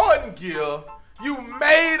Jordan gear. You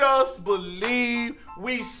made us believe.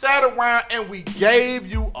 We sat around and we gave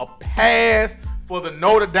you a pass for the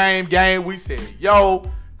Notre Dame game. We said, yo,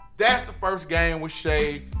 that's the first game with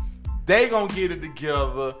Shea. They gonna get it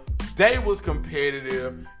together. They was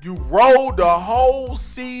competitive. You rolled the whole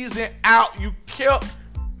season out. You kept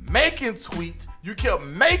making tweets. You kept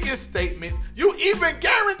making statements. You even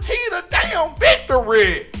guaranteed a damn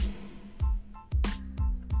victory.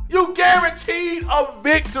 You guaranteed a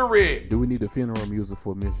victory. Do we need a funeral music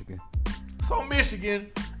for Michigan? So Michigan,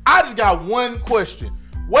 I just got one question.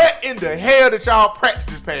 What in the hell did y'all practice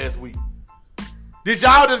this past week? Did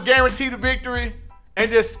y'all just guarantee the victory and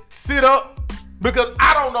just sit up? Because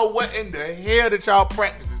I don't know what in the hell did y'all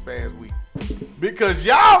practice this past week. Because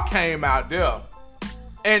y'all came out there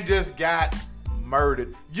and just got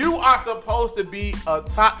murdered. You are supposed to be a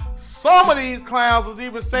top. Some of these clowns was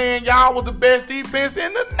even saying y'all was the best defense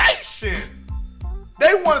in the nation.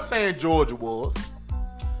 They weren't saying Georgia was.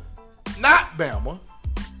 Not Bama.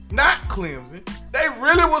 Not Clemson. They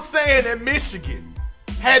really was saying that Michigan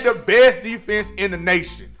had the best defense in the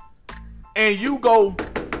nation. And you go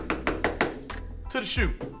to the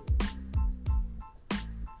shoot.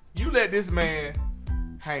 You let this man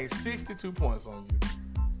hang 62 points on you.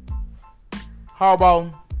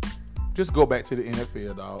 Harbaugh, just go back to the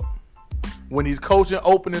NFL, dog. When these coaching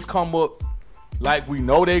openings come up, like we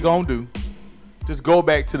know they gonna do, just go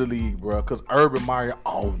back to the league, bro. Because Urban Meyer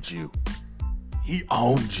owns you. He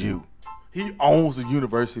owns you. He owns the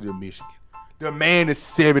University of Michigan. The man is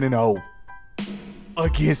 7-0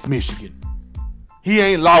 against Michigan. He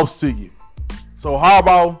ain't lost to you. So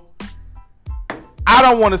Harbaugh, I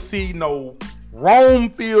don't want to see no Rome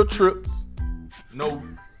field trips, no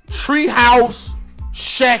treehouse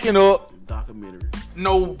shacking up, Documentary.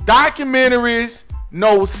 no documentaries,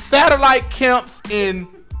 no satellite camps in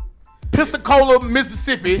Pensacola,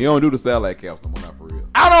 Mississippi. He don't do the satellite camps no more, not for real.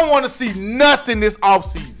 I don't want to see nothing this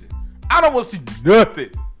offseason. I don't want to see nothing.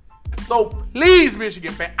 So please,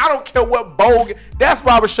 Michigan fan, I don't care what bowl game. That's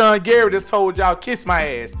why Rashawn Gary just told y'all, kiss my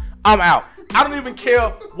ass. I'm out. I don't even care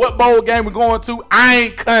what bowl game we're going to. I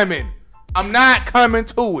ain't coming. I'm not coming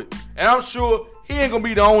to it. And I'm sure he ain't going to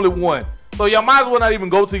be the only one. So y'all might as well not even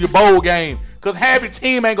go to your bowl game. Because half your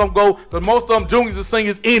team ain't going to go. Because most of them juniors and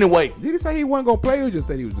seniors anyway. Did he say he wasn't gonna play or just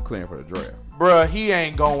said he was declaring for the draft? Bruh, he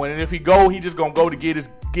ain't going. And if he go, he just going to go to get his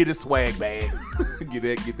get his swag bag.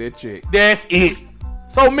 get that check. That's it.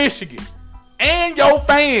 So Michigan and your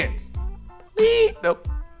fans, please the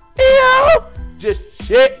hell just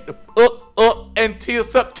shut the fuck up until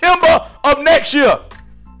September of next year.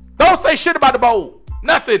 Don't say shit about the bowl.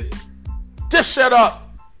 Nothing. Just shut up.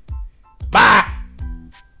 Bye.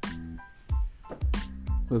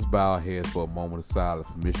 Let's bow our heads for a moment of silence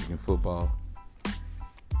for Michigan football.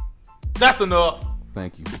 That's enough.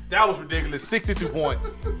 Thank you. That was ridiculous. 62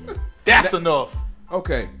 points. That's enough.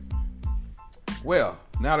 Okay. Well,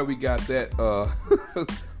 now that we got that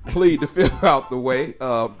plead the fifth out the way.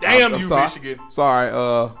 Damn you, sorry. Michigan. Sorry.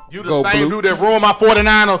 You the go same Blue. dude that ruined my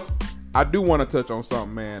 49ers. I do want to touch on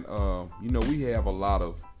something, man. We have a lot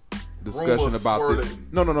of discussion Rumors about this. swirling.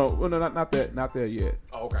 No, not that, not there yet.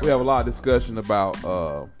 Oh, okay. We have a lot of discussion about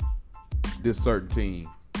this certain team,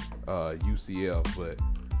 UCF, but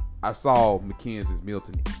I saw Mackenzie's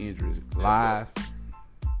Milton injury live,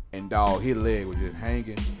 and dog, his leg was just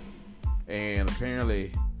hanging, and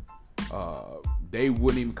apparently they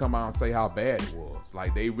wouldn't even come out and say how bad it was.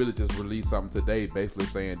 Like, they really just released something today basically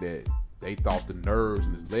saying that they thought the nerves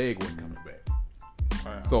in his leg weren't coming back.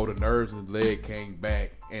 Wow. So the nerves in his leg came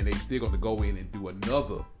back, and they still going to go in and do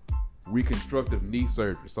another reconstructive knee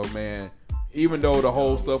surgery. So, man, even though the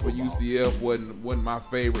whole stuff with UCF wasn't my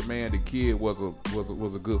favorite, man, the kid was a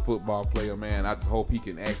good football player, man. I just hope he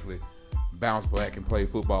can actually bounce back and play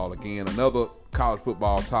football again. Another college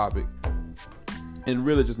football topic, and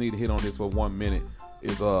really just need to hit on this for 1 minute,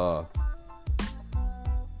 is the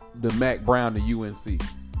Mac Brown to UNC.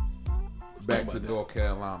 Back to North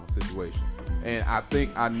Carolina situation. And I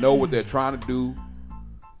know what they're trying to do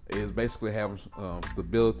is basically have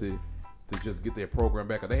stability to just get their program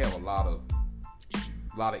back. They have a lot of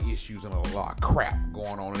issues and a lot of crap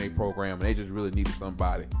going on in their program, and they just really needed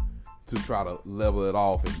somebody to try to level it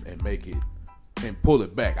off and make it and pull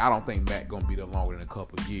it back. I don't think Mac gonna be there longer than a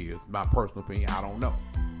couple of years. My personal opinion, I don't know,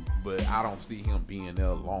 but I don't see him being there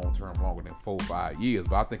long term longer than 4 or 5 years.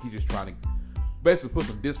 But I think he's just trying to basically put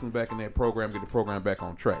some discipline back in that program, get the program back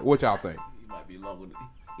on track. What y'all think?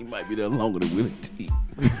 He might be there longer than Willie T.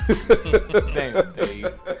 Damn, Dave.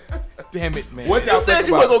 Damn it, man. What y'all You said think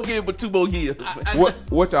you about, weren't gonna give him 2 more years.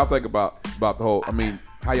 what y'all think about the whole? I mean,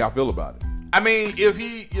 how y'all feel about it? I mean, if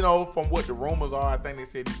he, from what the rumors are, I think they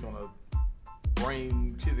said he's going to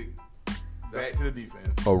bring Chiswick back to the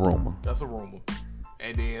defense. A rumor. That's a rumor.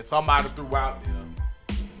 And then somebody threw out there,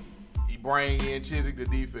 he bring in Chiswick to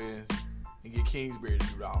defense and get Kingsbury to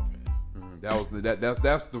do the offense.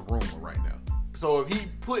 That's the rumor right now. So if he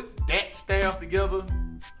puts that staff together,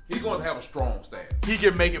 He's going to have a strong staff. he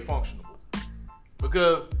can make it functional.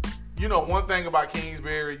 Because, one thing about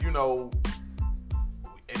Kingsbury, at the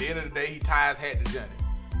end of the day, he ties hat to Johnny.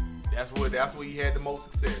 That's where he had the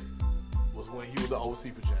most success, was when he was the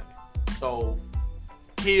OC for Johnny. So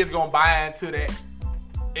kids gonna buy into that.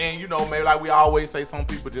 And maybe like we always say, some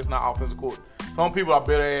people just not offensive coordinator. Some people are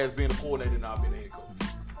better as being a coordinator than not being a head coach.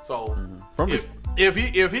 So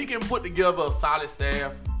if he can put together a solid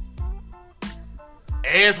staff,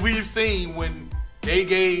 as we've seen when they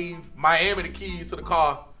gave Miami the keys to the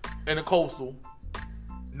car in the Coastal,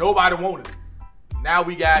 nobody wanted it. Now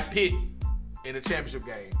we got Pitt in the championship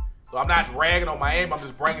game. So I'm not ragging on Miami. I'm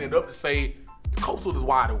just bringing it up to say the Coastal is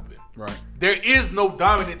wide open. Right. There is no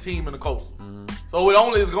dominant team in the Coastal. So it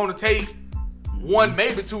only is going to take 1,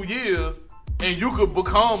 maybe 2 years, and you could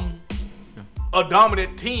become a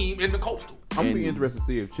dominant team in the Coastal. I'm going to be interested to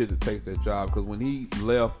see if Chiswick takes that job, because when he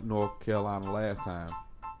left North Carolina last time,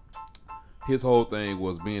 his whole thing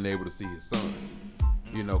was being able to see his son,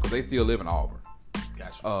 because they still live in Auburn.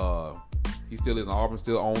 Gotcha. He still lives in Auburn,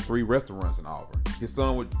 still owns 3 restaurants in Auburn. His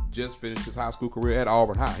son would just finish his high school career at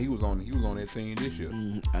Auburn High. He was on that team this year.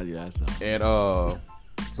 Yeah, I saw. And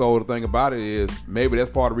so the thing about it is, maybe that's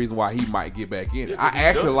part of the reason why he might get back in it. I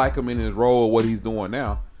actually like him in his role, what he's doing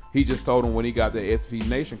now. He just told him when he got the SC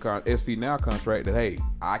Now contract that, hey,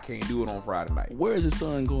 I can't do it on Friday night. Where is his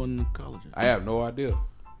son going to college? I have no idea.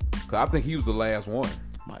 Because I think he was the last one.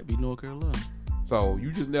 Might be North Carolina. So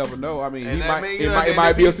you just never know. I mean, And it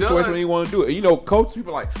might be a situation where he want to do it. And coach,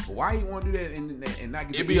 people are like, why he want to do that and not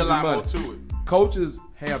get It'd the be a easy lot money? more to it. Coaches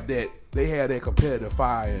have that. They have that competitive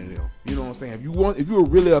fire in them. You know what I'm saying? If you're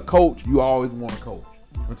really a coach, you always want to coach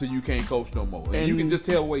until you can't coach no more. And you can just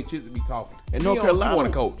tell the way Chiswick be talking. And North Carolina want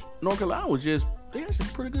to coach. North Carolina was just, they had a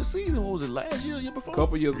pretty good season. What was it, last year, year before? A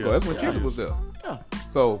couple years ago. That's when Chiswick was there. Yeah.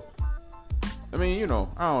 So, I mean, I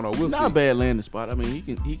don't know. We'll see. Not a bad landing spot. I mean,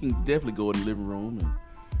 he can definitely go in the living room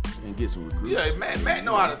and get some recruits. Yeah, Matt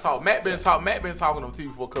know how to talk. Matt been talking on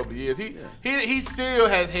TV for a couple of years. He still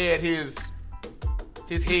has had his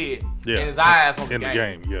his head Yeah. and his eyes on the In the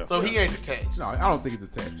game. game, yeah. So he ain't detached. No, I don't think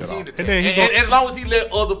it's attached at He all. ain't detached. And then he And go- as long as he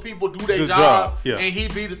let other people do their Good job, job, yeah. and he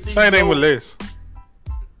be the CEO. Same thing with Les.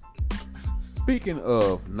 Speaking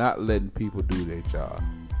of not letting people do their job,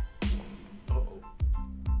 Uh-oh.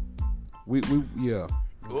 we yeah.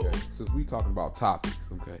 Okay. Uh-oh. Since we talking about topics,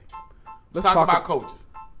 okay. Let's Talk about coaches.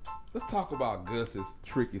 Let's talk about Gus's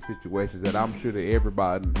tricky situations that I'm sure that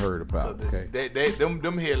everybody done heard about. Okay.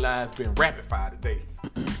 Them headlines been rapid fire today.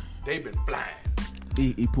 They been flying.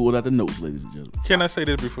 He pulled out the notes, ladies and gentlemen. Can I say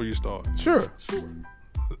this before you start? Sure.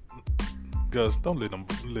 Gus, don't let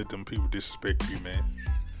them people disrespect you, man.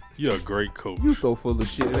 You're a great coach. You so full of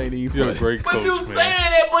shit. It ain't even You're a funny. great But coach, you man. saying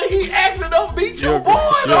that, but he actually don't beat your boy,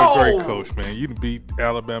 You're though. a great coach, man. You beat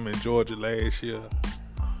Alabama and Georgia last year.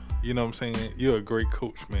 You know what I'm saying? You're a great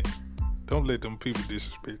coach, man. Don't let them people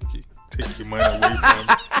disrespect you. Take your money away from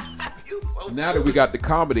you. You so Now that we got the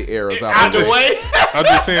comedy errors out the way. I'm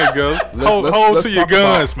just saying, Gus. Hold let's to your talk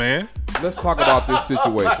guns, about- man. let's talk about this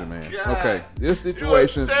situation, man. God. Okay. This You're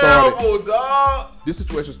situation started. terrible, dog. This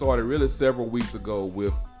situation started really several weeks ago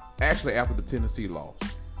with actually after the Tennessee loss.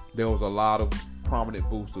 There was a lot of prominent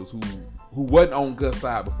boosters who wasn't on Gus'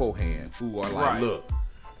 side beforehand who are like, Right. look,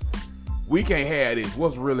 we can't have this.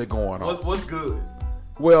 What's really going on? What's good?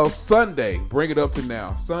 Well, Sunday, bring it up to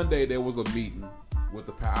now. Sunday, there was a meeting with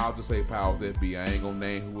the, I'll just say Powers FB. I ain't gonna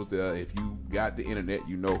name who was there. If you got the internet,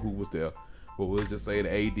 you know who was there. But we'll just say the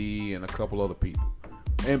AD and a couple other people.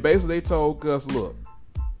 And basically, they told Gus, look,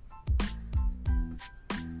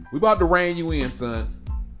 we about to rein you in, son.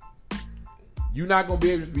 You're not gonna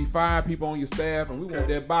be able to be 5 people on your staff, and we want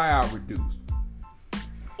that buyout reduced.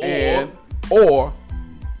 Or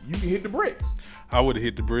you can hit the bricks. I would have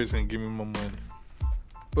hit the bricks and give me my money.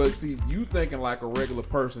 But see, you thinking like a regular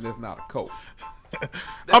person that's not a coach.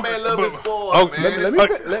 That man love his squad, man.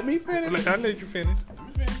 Let me finish. I'll let you finish.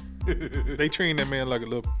 They treating that man like a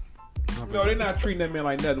little. No, they're not treating that man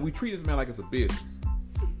like nothing. We treat this man like it's a business.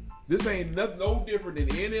 This ain't no different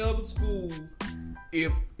than any other school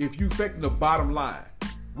if you affecting the bottom line.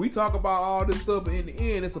 We talk about all this stuff, but in the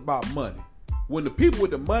end, it's about money. When the people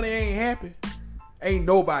with the money ain't happy, ain't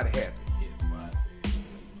nobody happy.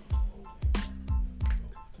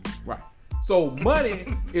 Right. So money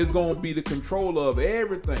is going to be the controller of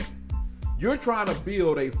everything. You're trying to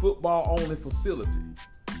build a football-only facility.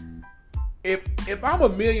 If I'm a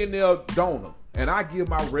millionaire donor and I give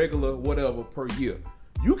my regular whatever per year,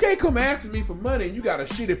 you can't come asking me for money and you got a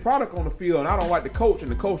shitty product on the field and I don't like the coach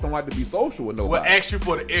and the coach don't like to be social with nobody. Well, ask you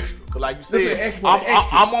for the extra. Because like you Listen, said, extra for the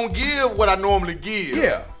extra. I'm going to give what I normally give.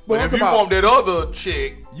 Yeah. But I'm if you talking want that other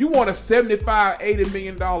check, You want a $75, $80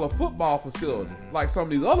 million football facility like some of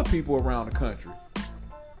these other people around the country.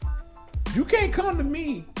 You can't come to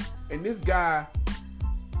me and this guy,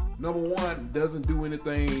 number one, doesn't do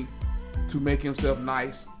anything to make himself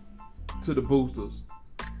nice to the boosters.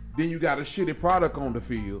 Then you got a shitty product on the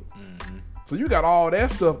field. So you got all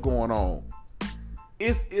that stuff going on.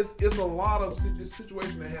 It's a lot of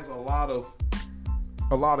situation that has a lot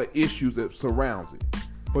of issues that surrounds it.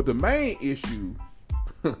 But the main issue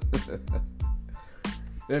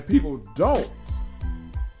that people don't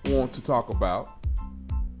want to talk about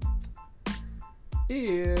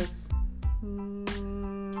is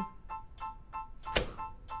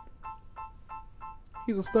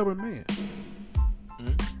he's a stubborn man.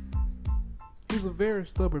 He's a very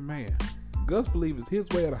stubborn man. Gus believes it's his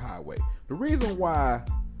way or the highway. The reason why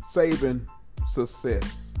Saban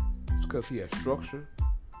success is because he has structure,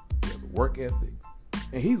 he has a work ethic,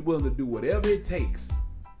 and he's willing to do whatever it takes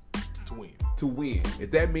to win.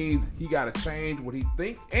 If that means he got to change what he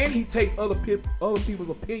thinks, and he takes other people's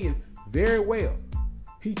opinion very well.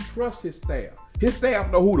 He trusts his staff. His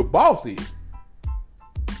staff know who the boss is,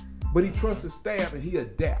 but he trusts his staff and he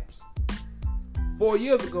adapts. 4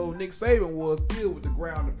 years ago, Nick Saban was still with the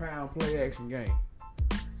ground and pound play action game.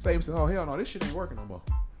 Saban said, "Oh hell no, this shit ain't working no more.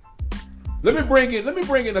 Let me bring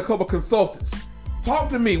in a couple consultants. Talk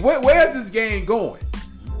to me. Where's this game going?"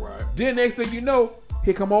 Right. Then next thing you know,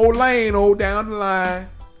 here come old Lane down the line.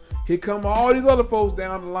 Here come all these other folks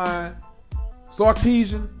down the line.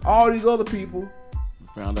 Sarkeesian, all these other people.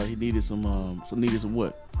 Found out he needed some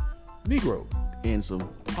what? Negro. And some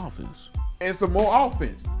offense. And some more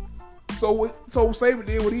offense. So Saban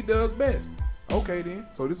did what he does best. Okay then,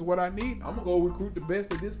 so this is what I need. I'm gonna go recruit the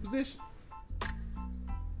best at this position.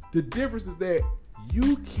 The difference is that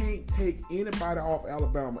you can't take anybody off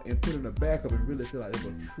Alabama and put in the backup and really feel like it's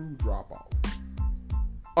a true drop-off.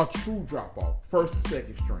 A true drop-off, first and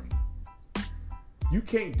second string. You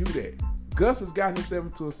can't do that. Gus has gotten himself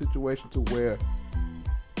into a situation to where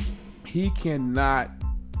he cannot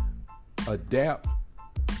adapt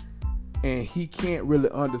and he can't really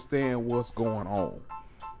understand what's going on.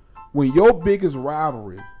 When your biggest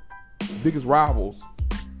rivals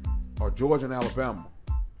are Georgia and Alabama,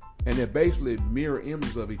 and they're basically mirror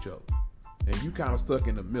images of each other, and you kind of stuck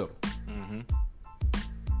in the middle. Mm-hmm.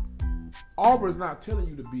 Auburn's not telling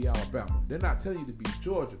you to be Alabama. They're not telling you to be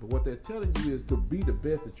Georgia, but what they're telling you is to be the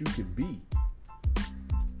best that you can be.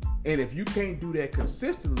 And if you can't do that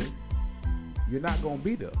consistently, you're not going to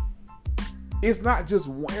be there. It's not just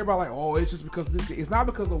one, everybody like, oh, it's just because this. It's not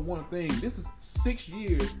because of one thing. This is 6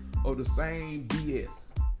 years of the same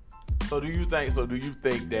BS. So do you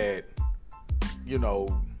think that, you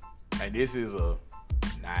know, and this is a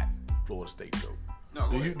not Florida State joke. No,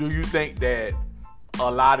 do you think that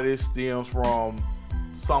a lot of this stems from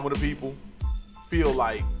some of the people feel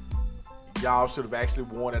like y'all should have actually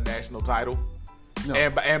won a national title? No.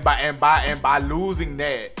 And by losing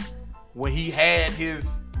that, when he had his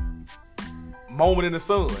moment in the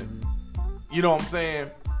sun, you know what I'm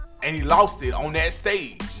saying, and he lost it on that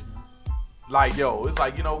stage, like, yo, it's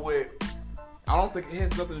like, you know what? I don't think it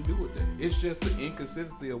has nothing to do with that. It's just the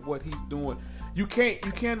inconsistency of what he's doing. You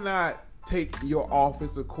cannot take your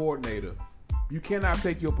offensive coordinator, you cannot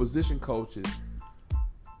take your position coaches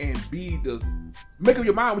and make up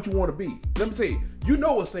your mind what you want to be. Let me say, you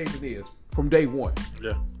know what Saban is from day one.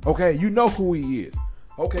 Yeah. Okay, you know who he is.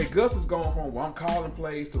 Okay, Gus is going from, well, I'm calling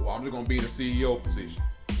plays to, well, I'm just going to be in the CEO position.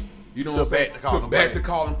 You know what I'm saying? Back to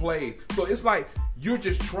calling plays. So it's like you're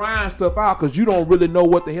just trying stuff out because you don't really know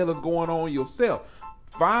what the hell is going on yourself.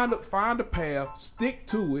 Find a path, stick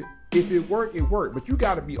to it. If it worked, it worked. But you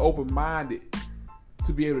got to be open-minded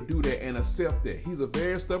to be able to do that and accept that. He's a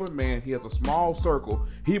very stubborn man. He has a small circle.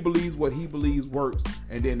 He believes what he believes works,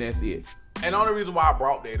 and then that's it. And the only reason why I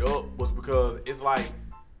brought that up was because it's like,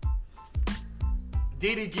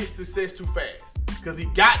 did he get success too fast? Because he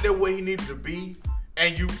got there where he needed to be,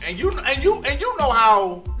 and you know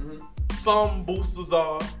how some boosters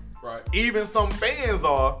are, Right. even some fans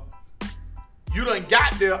are. You done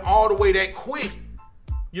got there all the way that quick.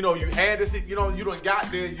 You know, you had this. You know, you done got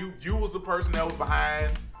there. You was the person that was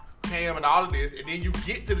behind Cam and all of this, and then you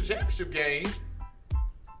get to the championship game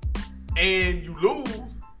and you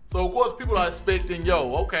lose. So of course people are expecting,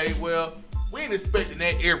 yo, okay, well, we ain't expecting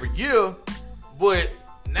that every year, but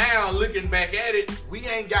now looking back at it, we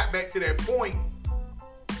ain't got back to that point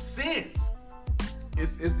since.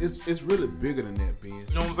 It's really bigger than that, Ben. You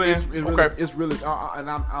know what I'm saying? It's really, and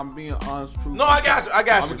I'm being honest, true. No, I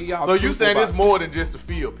got you. So you saying it's more than just the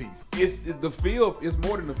field piece? It's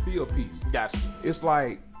more than the field piece. Gotcha. It's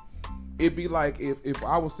like, it'd be like if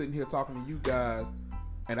I was sitting here talking to you guys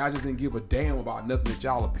and I just didn't give a damn about nothing that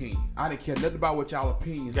y'all opinion. I didn't care nothing about what y'all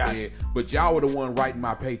opinion said, but y'all were the one writing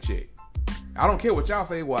my paycheck. I don't care what y'all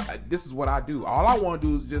say. Well, this is what I do. All I want to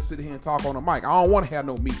do is just sit here and talk on the mic. I don't want to have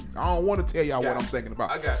no meetings. I don't want to tell y'all what I'm thinking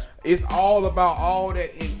about. I got you. It's all about all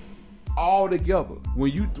that all together.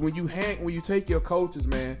 When you take your coaches,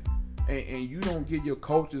 man, and you don't give your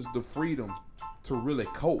coaches the freedom to really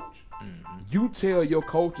coach. You tell your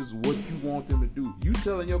coaches what you want them to do. You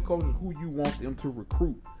telling your coaches who you want them to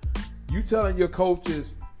recruit. You telling your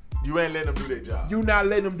coaches, you ain't letting them do their job. You not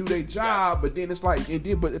letting them do their job, but then it's like,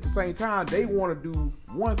 but at the same time, they want to do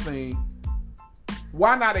one thing.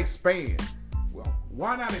 Why not expand? Well,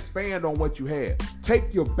 why not expand on what you had?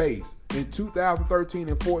 Take your base in 2013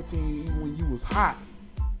 and 14, even when you was hot,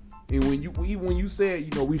 and when you said,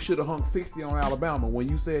 you know, we should have hung 60 on Alabama. When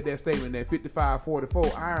you said that statement, that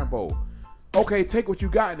 55-44 Iron Bowl, okay, take what you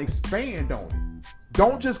got and expand on it.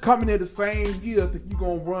 Don't just come in there the same year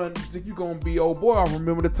that you're gonna be, oh boy, I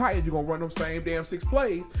remember the Titans, you're gonna run them same damn 6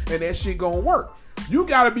 plays and that shit gonna work. You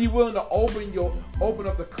gotta be willing to open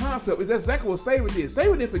up the concept. It's exactly what Saban did.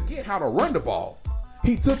 Saban didn't forget how to run the ball.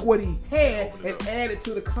 He took what he had and added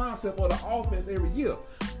to the concept of the offense every year.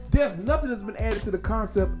 There's nothing that's been added to the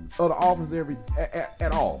concept of the offense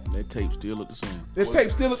at all. That tape still look the same. The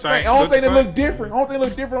tape still looks the same. The only thing that look different on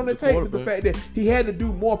the tape is the fact that he had to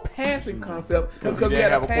do more passing concepts because he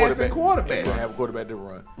had a passing quarterback. He didn't have a quarterback to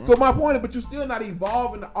run. So my point is, but you're still not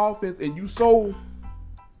evolving the offense, and you such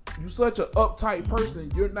an uptight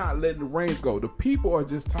person, you're not letting the reins go. The people are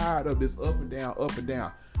just tired of this up and down, up and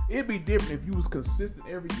down. It'd be different if you was consistent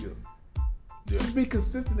every year. Yeah. Just be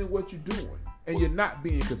consistent in what you're doing. And you're not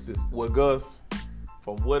being consistent. Well, Gus,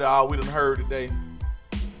 from what all we done heard today,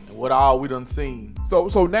 and what all we done seen. I'm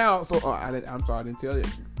sorry, I didn't tell you.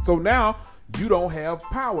 So now you don't have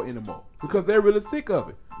power anymore because they're really sick of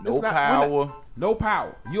it. No power. No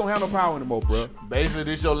power. You don't have no power anymore, bro. Basically,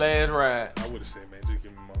 this your last ride. I would have said, man, just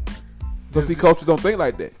give me my money. But see, coaches don't think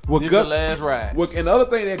like that. This is the last ride. And the other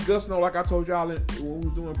thing that Gus knows, like I told y'all when we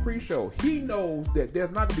was doing pre-show, he knows that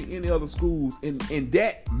there's not going to be any other schools in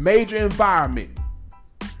that major environment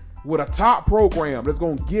with a top program that's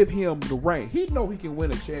going to give him the rank. He know he can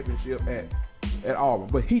win a championship at Auburn,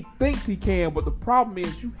 but he thinks he can. But the problem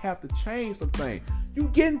is you have to change some things. You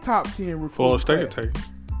getting top 10 recruiting Florida State classes. take.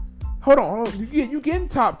 Hold on. You getting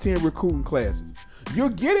top 10 recruiting classes. You're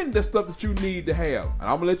getting the stuff that you need to have. And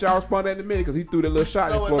I'm gonna let y'all respond in a minute because he threw that little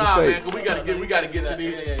shot in Florida State. Man, we gotta get to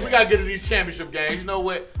these. We gotta get to these championship games. You know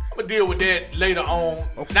what? I'm gonna deal with that later on.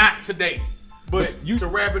 Okay. Not today. But to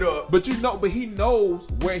wrap it up. But he knows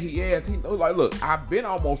where he is. He knows, like, look, I've been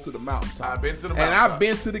almost to the mountaintop. And I've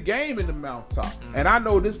been to the game in the mountaintop. Mm-hmm. And I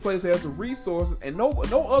know this place has the resources, and no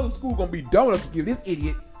other school gonna be dumb enough to give this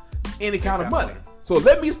idiot any kind of money. So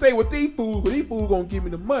let me stay with these fools, because these fools gonna give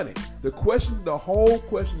me the money. The whole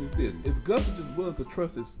question is this: is Gus just willing to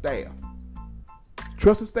trust his staff?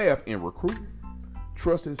 Trust his staff in recruiting,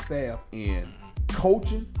 trust his staff in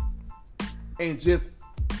coaching, and just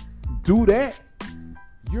do that.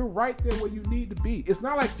 You're right there where you need to be. It's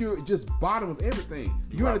not like you're just bottom of everything.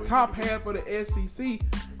 You're in the top half of the SEC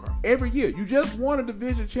every year. You just won a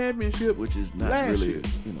division championship, which is not last really, year.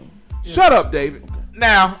 Shut up, David. Okay.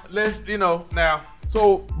 Now,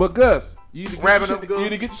 So, but Gus, you either wrapping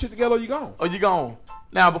get your shit together or you gone. Or you gone.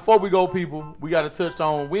 Now, before we go, people, we got to touch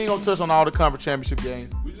on. We ain't gonna touch on all the conference championship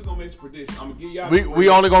games. We just gonna make some predictions. I'm gonna give y'all. We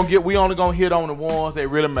only gonna hit on the ones that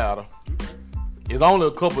really matter. Okay. It's only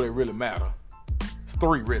a couple that really matter. It's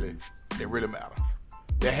 3 really that really matter.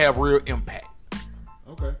 That have real impact.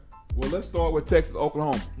 Okay. Well, let's start with Texas,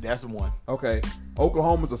 Oklahoma. That's the one. Okay.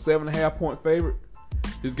 Oklahoma's a 7.5 point favorite.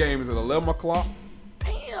 This game is at 11 o'clock.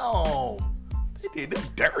 Damn. They did them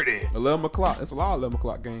dirty. 11 o'clock. It's a lot of 11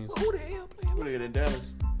 o'clock games. Who the hell playing? Who they in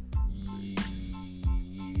Dallas?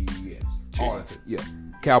 Yes. Arlington. Yes.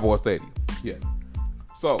 Cowboy Stadium. Yes.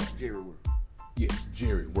 So. Jerry World. Yes.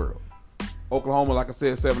 Jerry World. Oklahoma, like I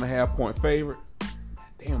said, 7.5 point favorite.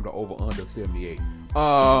 Damn, the over under 78.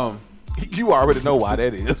 You already know why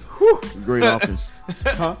that is. Great offense.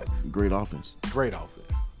 Huh? Great offense. Great offense.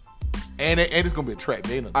 And it's gonna be a track.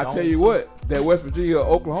 I tell you what, that West Virginia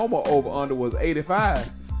Oklahoma over under was 85.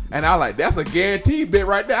 And I like, that's a guaranteed bet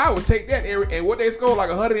right there. I would take that. And what they scored, like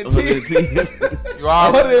 110.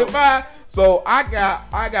 105. So I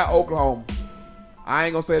got Oklahoma. I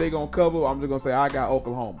ain't gonna say they gonna cover. I'm just gonna say I got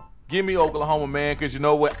Oklahoma. Give me Oklahoma, man, because you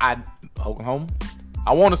know what? Oklahoma.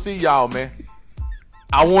 I want to see y'all, man.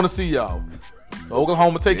 I want to see y'all. So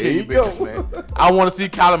Oklahoma, take care of your business, man. I want to see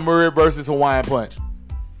Kyler Murray versus Hawaiian Punch.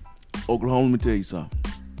 Oklahoma, let me tell you something.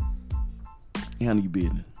 Handle your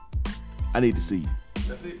business. I need to see you.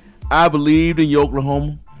 That's it. I believed in you,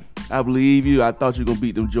 Oklahoma. I believe you. I thought you were going to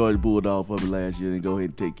beat them Georgia Bulldogs for me last year and go ahead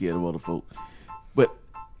and take care of them other folk. But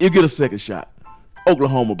you get a second shot.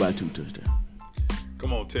 Oklahoma by 2 touchdowns.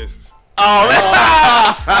 Come on, Texas. Oh,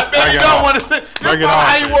 I bet you don't want to see. Bring it on,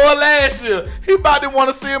 how he man. won last year. He about to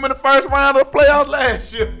want to see him in the first round of the playoffs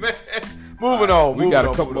last year, man. Moving on. We got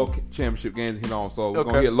a couple more championship games to hit on, so we're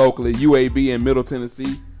gonna hit locally. UAB and Middle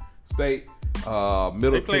Tennessee State. Middle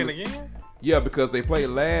They playing Tennessee. again? Yeah, because they played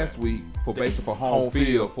last week for basically for home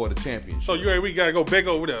field for the championship. So we gotta go back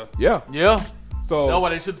over there. Yeah. Yeah. So That's why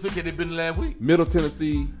they should have took it. They've been last week. Middle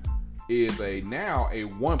Tennessee is now a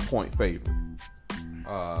 1 point favorite.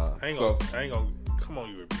 I ain't gonna. Come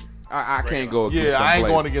on, UAB. I can't go against Yeah, them I ain't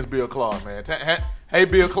places. going against Bill Clark, man. Hey,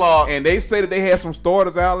 Bill Clark. And they say that they had some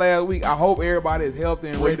starters out last week. I hope everybody is healthy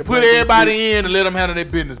and ready to Put play this week. everybody in and let them handle their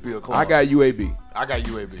business, Bill Clark. I got UAB. I got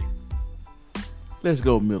UAB. Let's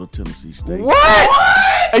go Middle Tennessee State.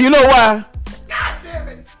 What? And you know why? God damn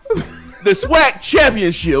it. The SWAC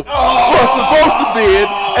championship was supposed to be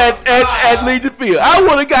at Legion Field. I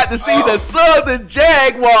would have got to see the Southern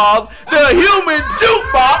Jaguars, the human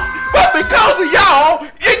jukebox, but because of y'all,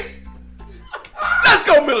 let's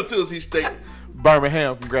go Middle Tennessee State.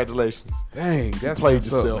 Birmingham, congratulations. Dang, that's played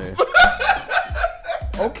messed up, yourself.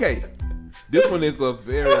 man. Okay. This one is of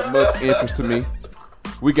very much interest to me.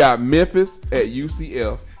 We got Memphis at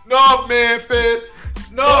UCF. North Memphis.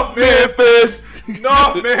 North Memphis.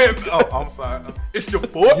 North Memphis. Oh, I'm sorry. It's your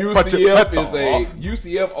boy.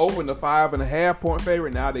 UCF opened a 5.5 point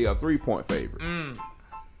favorite. Now they are 3 point favorite.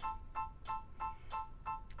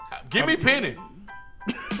 Give me Penny.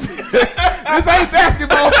 This ain't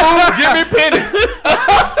basketball, fool. Give me Penny.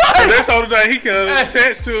 That's the only thing he can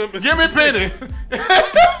attach to him. Give me Penny.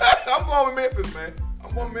 I'm going with Memphis, man.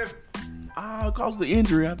 I'm going with Memphis. Cause of the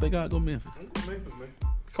injury, I think I'll go Memphis. I'm going with Memphis, man.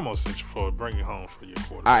 Come on, Central Florida, bring it home for your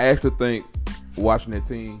quarter. I actually think watching their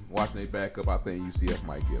team, watching their backup, I think UCF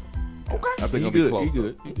might get them. Okay. I think He it'll be good. close. He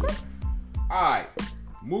good. though. He good. All right,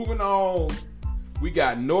 moving on. We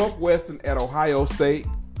got Northwestern at Ohio State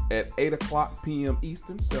at 8:00 p.m.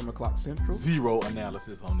 Eastern, 7:00 Central. Zero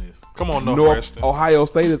analysis on this. Come on, Northwestern. Ohio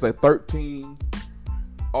State is a 13.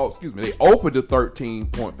 Oh, excuse me. They opened a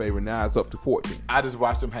 13-point favorite. Now it's up to 14. I just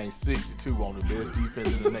watched them hang 62 on the best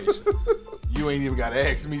defense in the nation. You ain't even got to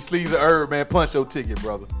ask me. Sleaze or Herb, man, punch your ticket,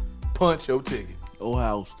 brother. Punch your ticket.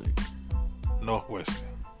 Ohio State. Northwestern.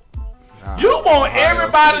 You want Ohio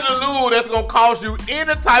everybody State. to lose that's going to cause you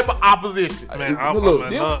any type of opposition. Man,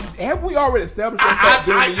 Have we already established that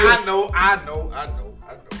during the year? I know.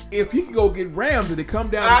 If he can go get Rams and they come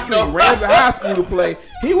down I the street, know. Rams in high school to play,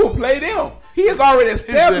 he will play them. He has already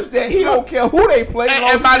established that he don't care who they play.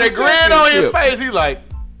 And by the grin on his face, he like,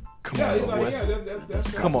 come on, he's like, Northwestern.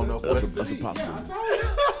 that's Come on, Northwestern. That's a possibility.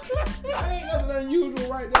 That ain't nothing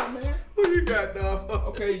unusual right there, man. Who you got, dog?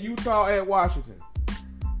 Okay, Utah at Washington.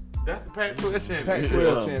 That's the Pac-12 championship. Pac-12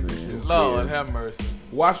 Yeah, championship. man. Lord have mercy.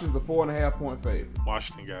 Washington's a 4.5-point favorite.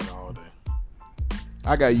 Washington got it all day.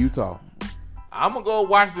 I got Utah. I'm going to go with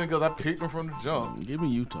Washington because I picked them from the jump. Give me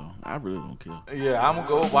Utah. I really don't care. Yeah, I'm going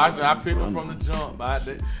to go with Washington. I picked them from the jump.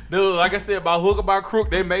 Dude, like I said, by hook or by crook,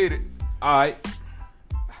 they made it. All right.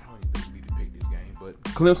 I don't even think we need to pick this game, but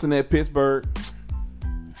Clemson at Pittsburgh.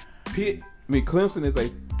 Clemson is a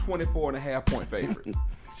 24.5-point favorite.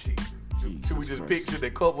 Should we just pick? Should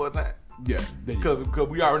they cover or not? Yeah, Because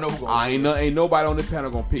we already know who's going to ain't nobody on this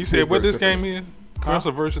panel gonna pick. You said what this Pittsburgh. game is?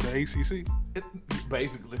 Clemson versus the ACC?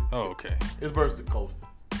 Basically. Oh, okay. It's versus the Coastal.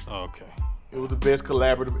 Oh, okay. It was the best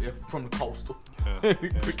collaborative from the Coastal. Yeah,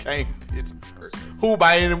 It became Pittsburgh. Who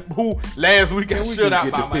last week got Can we shut just out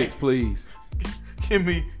get by the picks, please? Give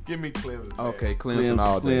me Clemson. Man. Okay, Clemson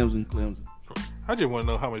all day. Clemson. I just want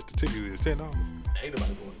to know how much the ticket is. $10. Ain't nobody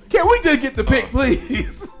going there. Can we just get the pick,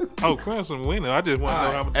 please? Oh, Clemson winning. I just want to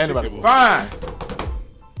know how much the Anybody ticket was. Fine.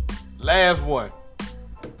 Last one.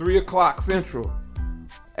 3:00 Central.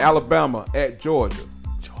 Alabama at Georgia.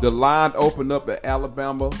 The line opened up at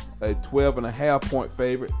Alabama, a 12.5-point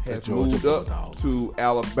favorite, has Georgia moved up Bulldogs. to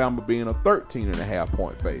Alabama being a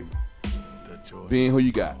 13.5-point favorite. The Georgia Being who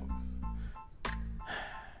you got?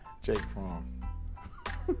 Jake Fromm.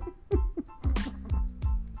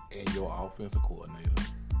 And your offensive coordinator.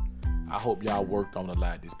 I hope y'all worked on a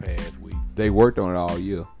lot this past week. They worked on it all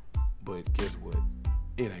year. But guess what?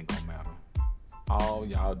 It ain't gonna matter. All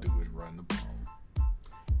y'all do is run the ball.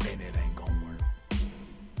 And it ain't gonna work.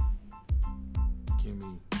 Give me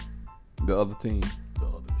The other team. the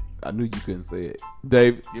other team. I knew you couldn't say it.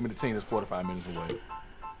 David. Give me the team that's 45 minutes away.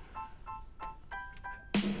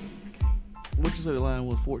 What you say the line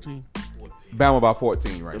was 14? Bama by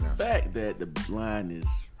 14 right The now. fact that the line is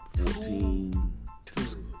 14.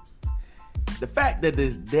 The fact that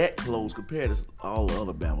it's that close compared to all the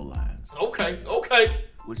other Bama lines, Okay.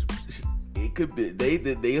 which it could be,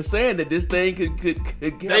 they are saying that this thing could They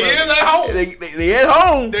is at home. They at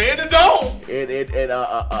home. They in the dome. And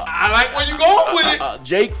I like where you going with it.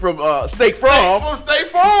 Jake from State Farm From State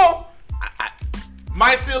Farm. I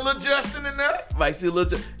might see a little Justin in there. might see a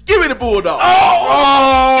little. Give me the Bulldog.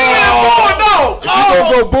 Oh! Give me the Bulldog! If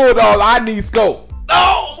you gonna go Bulldog, I need scope.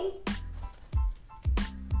 No!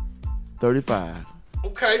 35,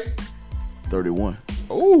 Okay. 31.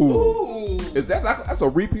 Ooh. Ooh. Is that's a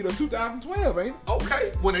repeat of 2012, ain't it?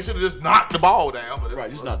 Okay. When they should have just knocked the ball down. But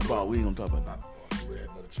Right, just not the ball. We ain't gonna talk about that. We had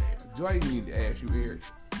another chance. Do I even need to ask you, Eric?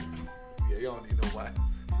 Yeah, you don't need no why.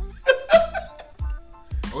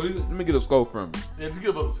 Oh, let me get a scope from you. Yeah, just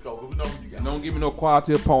give us a scope. 'Cause we know who you got. Don't give me no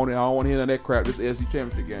quality opponent. I don't want to hear none of that crap. This is the SC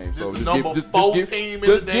championship game. So This the number 4 team in the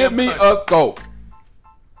just damn give me country. a scope.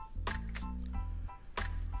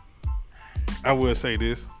 I will say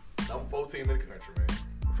this. Number 4 team in the country, man.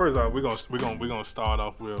 First off, we're gonna start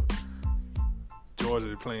off with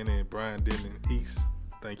Georgia playing in Brian Denton East.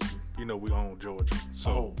 Thank you. You know we own Georgia.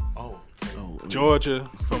 So Okay. Oh, Georgia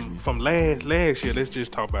from last year. Let's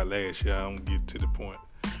just talk about last year. I don't get to the point.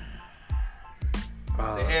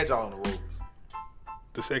 They had y'all on the ropes.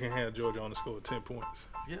 The second half, Georgia only scored 10 points.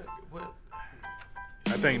 Yeah, well.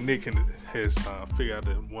 I think Nick has figured out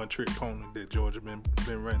the one-trick pony that Georgia been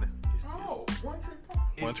running. Oh, one trick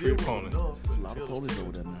pony. One-trick pony. There's a lot of ponies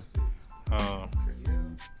over there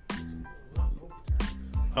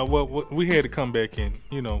now. Well, we had to come back in,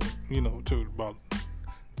 to about.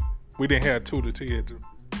 We didn't have 2 to 10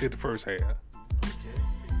 at the first half.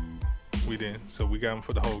 We didn't, so we got them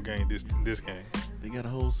for the whole game. This game. They got a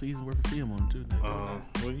whole season worth of film on too.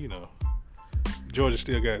 Well, Georgia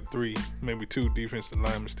still got 3, maybe 2 defensive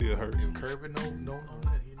linemen still hurt. If Kirby no on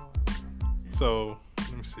that, you know. So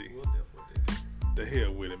let me see. We'll definitely The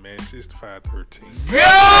hell with it, man. 65-13.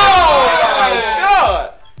 Oh my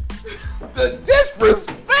God! The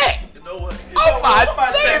disrespect. You know what? Oh my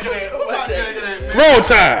Jesus. Roll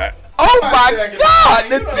Tide. Oh my God,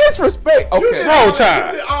 the disrespect. Okay, Roll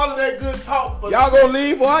Tide. All of that good talk. But y'all gonna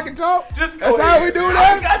leave before I can talk? Just go That's ahead, how we do man.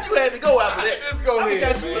 I that. got you had to go after that. Just go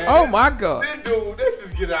ahead, man. Oh my God. This dude, let's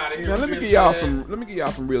just get out of here. Now let me give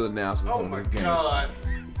y'all some real analysis Oh on my this game. God.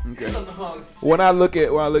 Okay. He done hung sick. When I look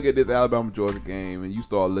at this Alabama Georgia game, and you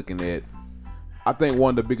start looking at, I think one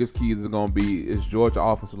of the biggest keys is going to be is Georgia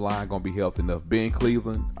offensive line going to be healthy enough. Ben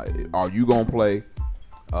Cleveland, are you going to play?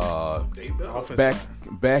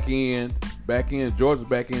 Back end. Georgia's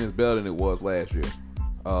back end is better than it was last year,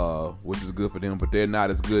 which is good for them. But they're not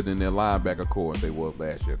as good in their linebacker core as they was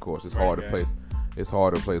last year. Of course, it's hard to place. It's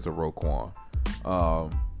hard to place a Roquan.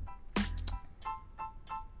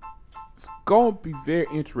 It's gonna be very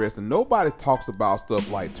interesting. Nobody talks about stuff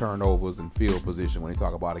like turnovers and field position when they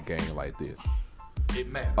talk about a game like this. It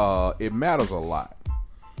matters. It matters a lot,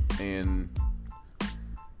 and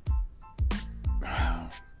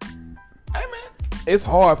Hey, man. it's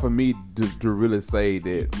hard for me to really say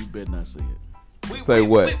that. You better not say it. Say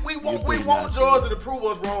what? We want Georgia to prove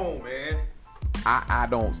us wrong, man. I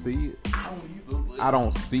don't see it. I don't either. But I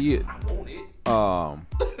don't see it. I want it. Oh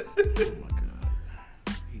my God.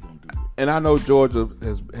 He gonna do it. And I know Georgia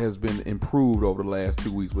has been improved over the last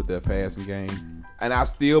 2 weeks with their passing game. And I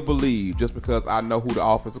still believe, just because I know who the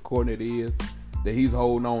offensive coordinator is, that he's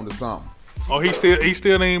holding on to something. Oh, he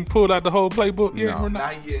still ain't pulled out the whole playbook yet. No. Or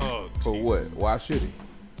not? Not yet. Oh, For geez. what? Why should he?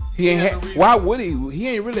 He ain't. has no reason. Why would he? He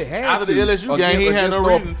ain't really had Out of to. the LSU game, he had no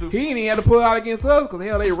reason to. He ain't even had to pull out against us because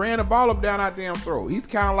hell, they ran the ball up down our damn throat. He's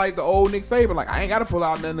kind of like the old Nick Saban. Like, I ain't got to pull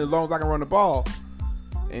out nothing as long as I can run the ball.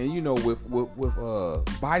 And you know, with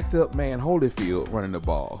bicep man Holyfield running the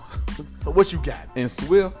ball, So what you got? and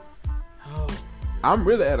Swift, Oh. I'm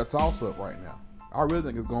really at a toss up right now. I really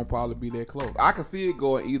think it's gonna probably be that close. I can see it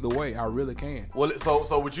going either way. I really can. Well,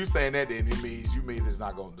 so what you saying that then it means it's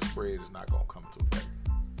not going the spread is not going to come into effect.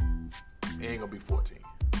 It ain't going to be 14.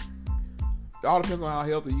 It all depends on how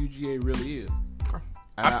healthy UGA really is.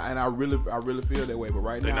 And I really feel that way. But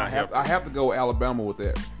right They're now, not I have to go Alabama with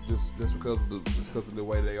that, just because of the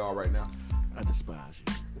way they are right now. I despise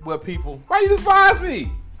you. Well, people, Why you despise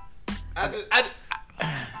me?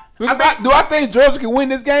 Do I think Georgia can win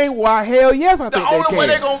this game? Why, hell yes, I the think they only can. way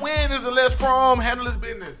they're going to win is unless Fromm handle his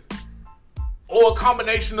business. Or a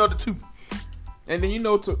combination of the two. And then you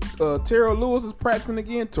know, Terrell Lewis is practicing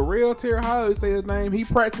again. Terrell, how do you say his name? He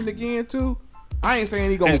practicing again too. I ain't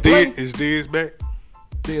saying he gonna play. Is Diz back?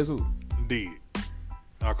 There's who? Diz.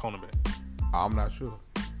 Our cornerback. I'm not sure.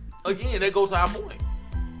 Again, that goes to our point.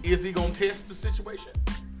 Is he going to test the situation?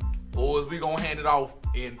 Or is we going to hand it off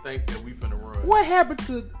and think that we finna run? What happened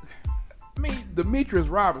to Demetrius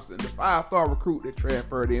Robertson, the 5-star recruit that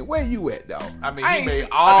transferred in? Where you at, dog? I mean, he made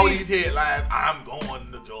all these headlines. I'm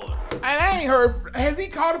going to Georgia. And I ain't heard. Has he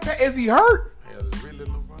caught a? Is he hurt? Hell, is really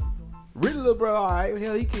little brother doing? Really, little bro. All right.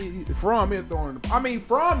 Hell, he can't. Fromm is throwing. I mean,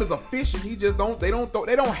 Fromm is efficient. He just don't. They don't throw.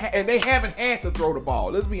 They don't. And they haven't had to throw the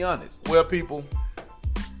ball. Let's be honest. Well, people,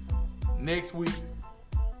 next week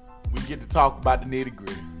we get to talk about the nitty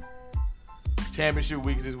gritty. Championship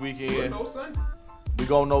week is this weekend. Sunday. We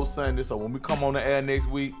gonna know Sunday. So when we come on the air next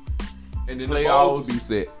week, And then Playoffs. the balls will be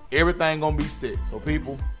set. everything gonna be set. So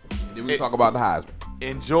people, And then we can talk about the Heisman.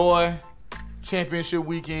 enjoy championship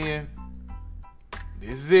weekend.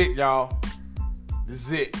 This is it, y'all. This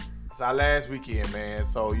is it. It's our last weekend, man.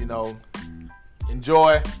 So,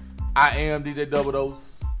 enjoy. I am DJ Double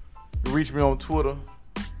Dose. You can reach me on Twitter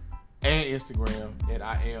and Instagram at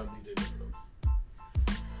I am DJ Double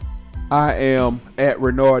Dose. I am at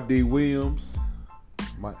Renard D. Williams.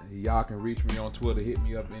 Y'all can reach me on Twitter. Hit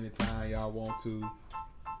me up anytime y'all want to.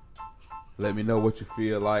 Let me know what you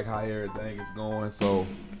feel like, how everything is going. So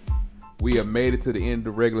we have made it to the end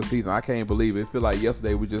of the regular season. I can't believe it. It feel like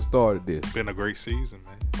yesterday we just started this. Been a great season,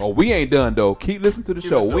 man. Oh, we ain't done though. Keep listening to the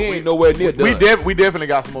show. listening. We ain't nowhere near done. We definitely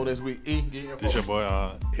got some more this week. Get your This your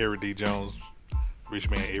info. boy, Eric D. Jones. Reach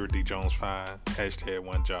me at Eric D. Jones 5.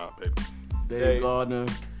 #1job, baby. Dave Gardner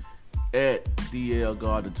at DL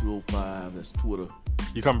Gardner 205. That's Twitter.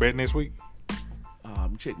 You come back next week?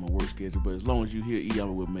 I'm check my work schedule, but as long as you hear E, I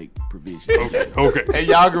will make provision. Okay. And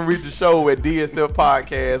y'all can reach the show at DSF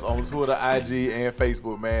Podcast on Twitter, IG, and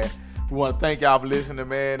Facebook, man. We want to thank y'all for listening,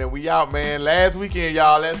 man. And we out, man. Last weekend,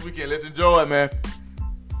 y'all. Let's enjoy it, man.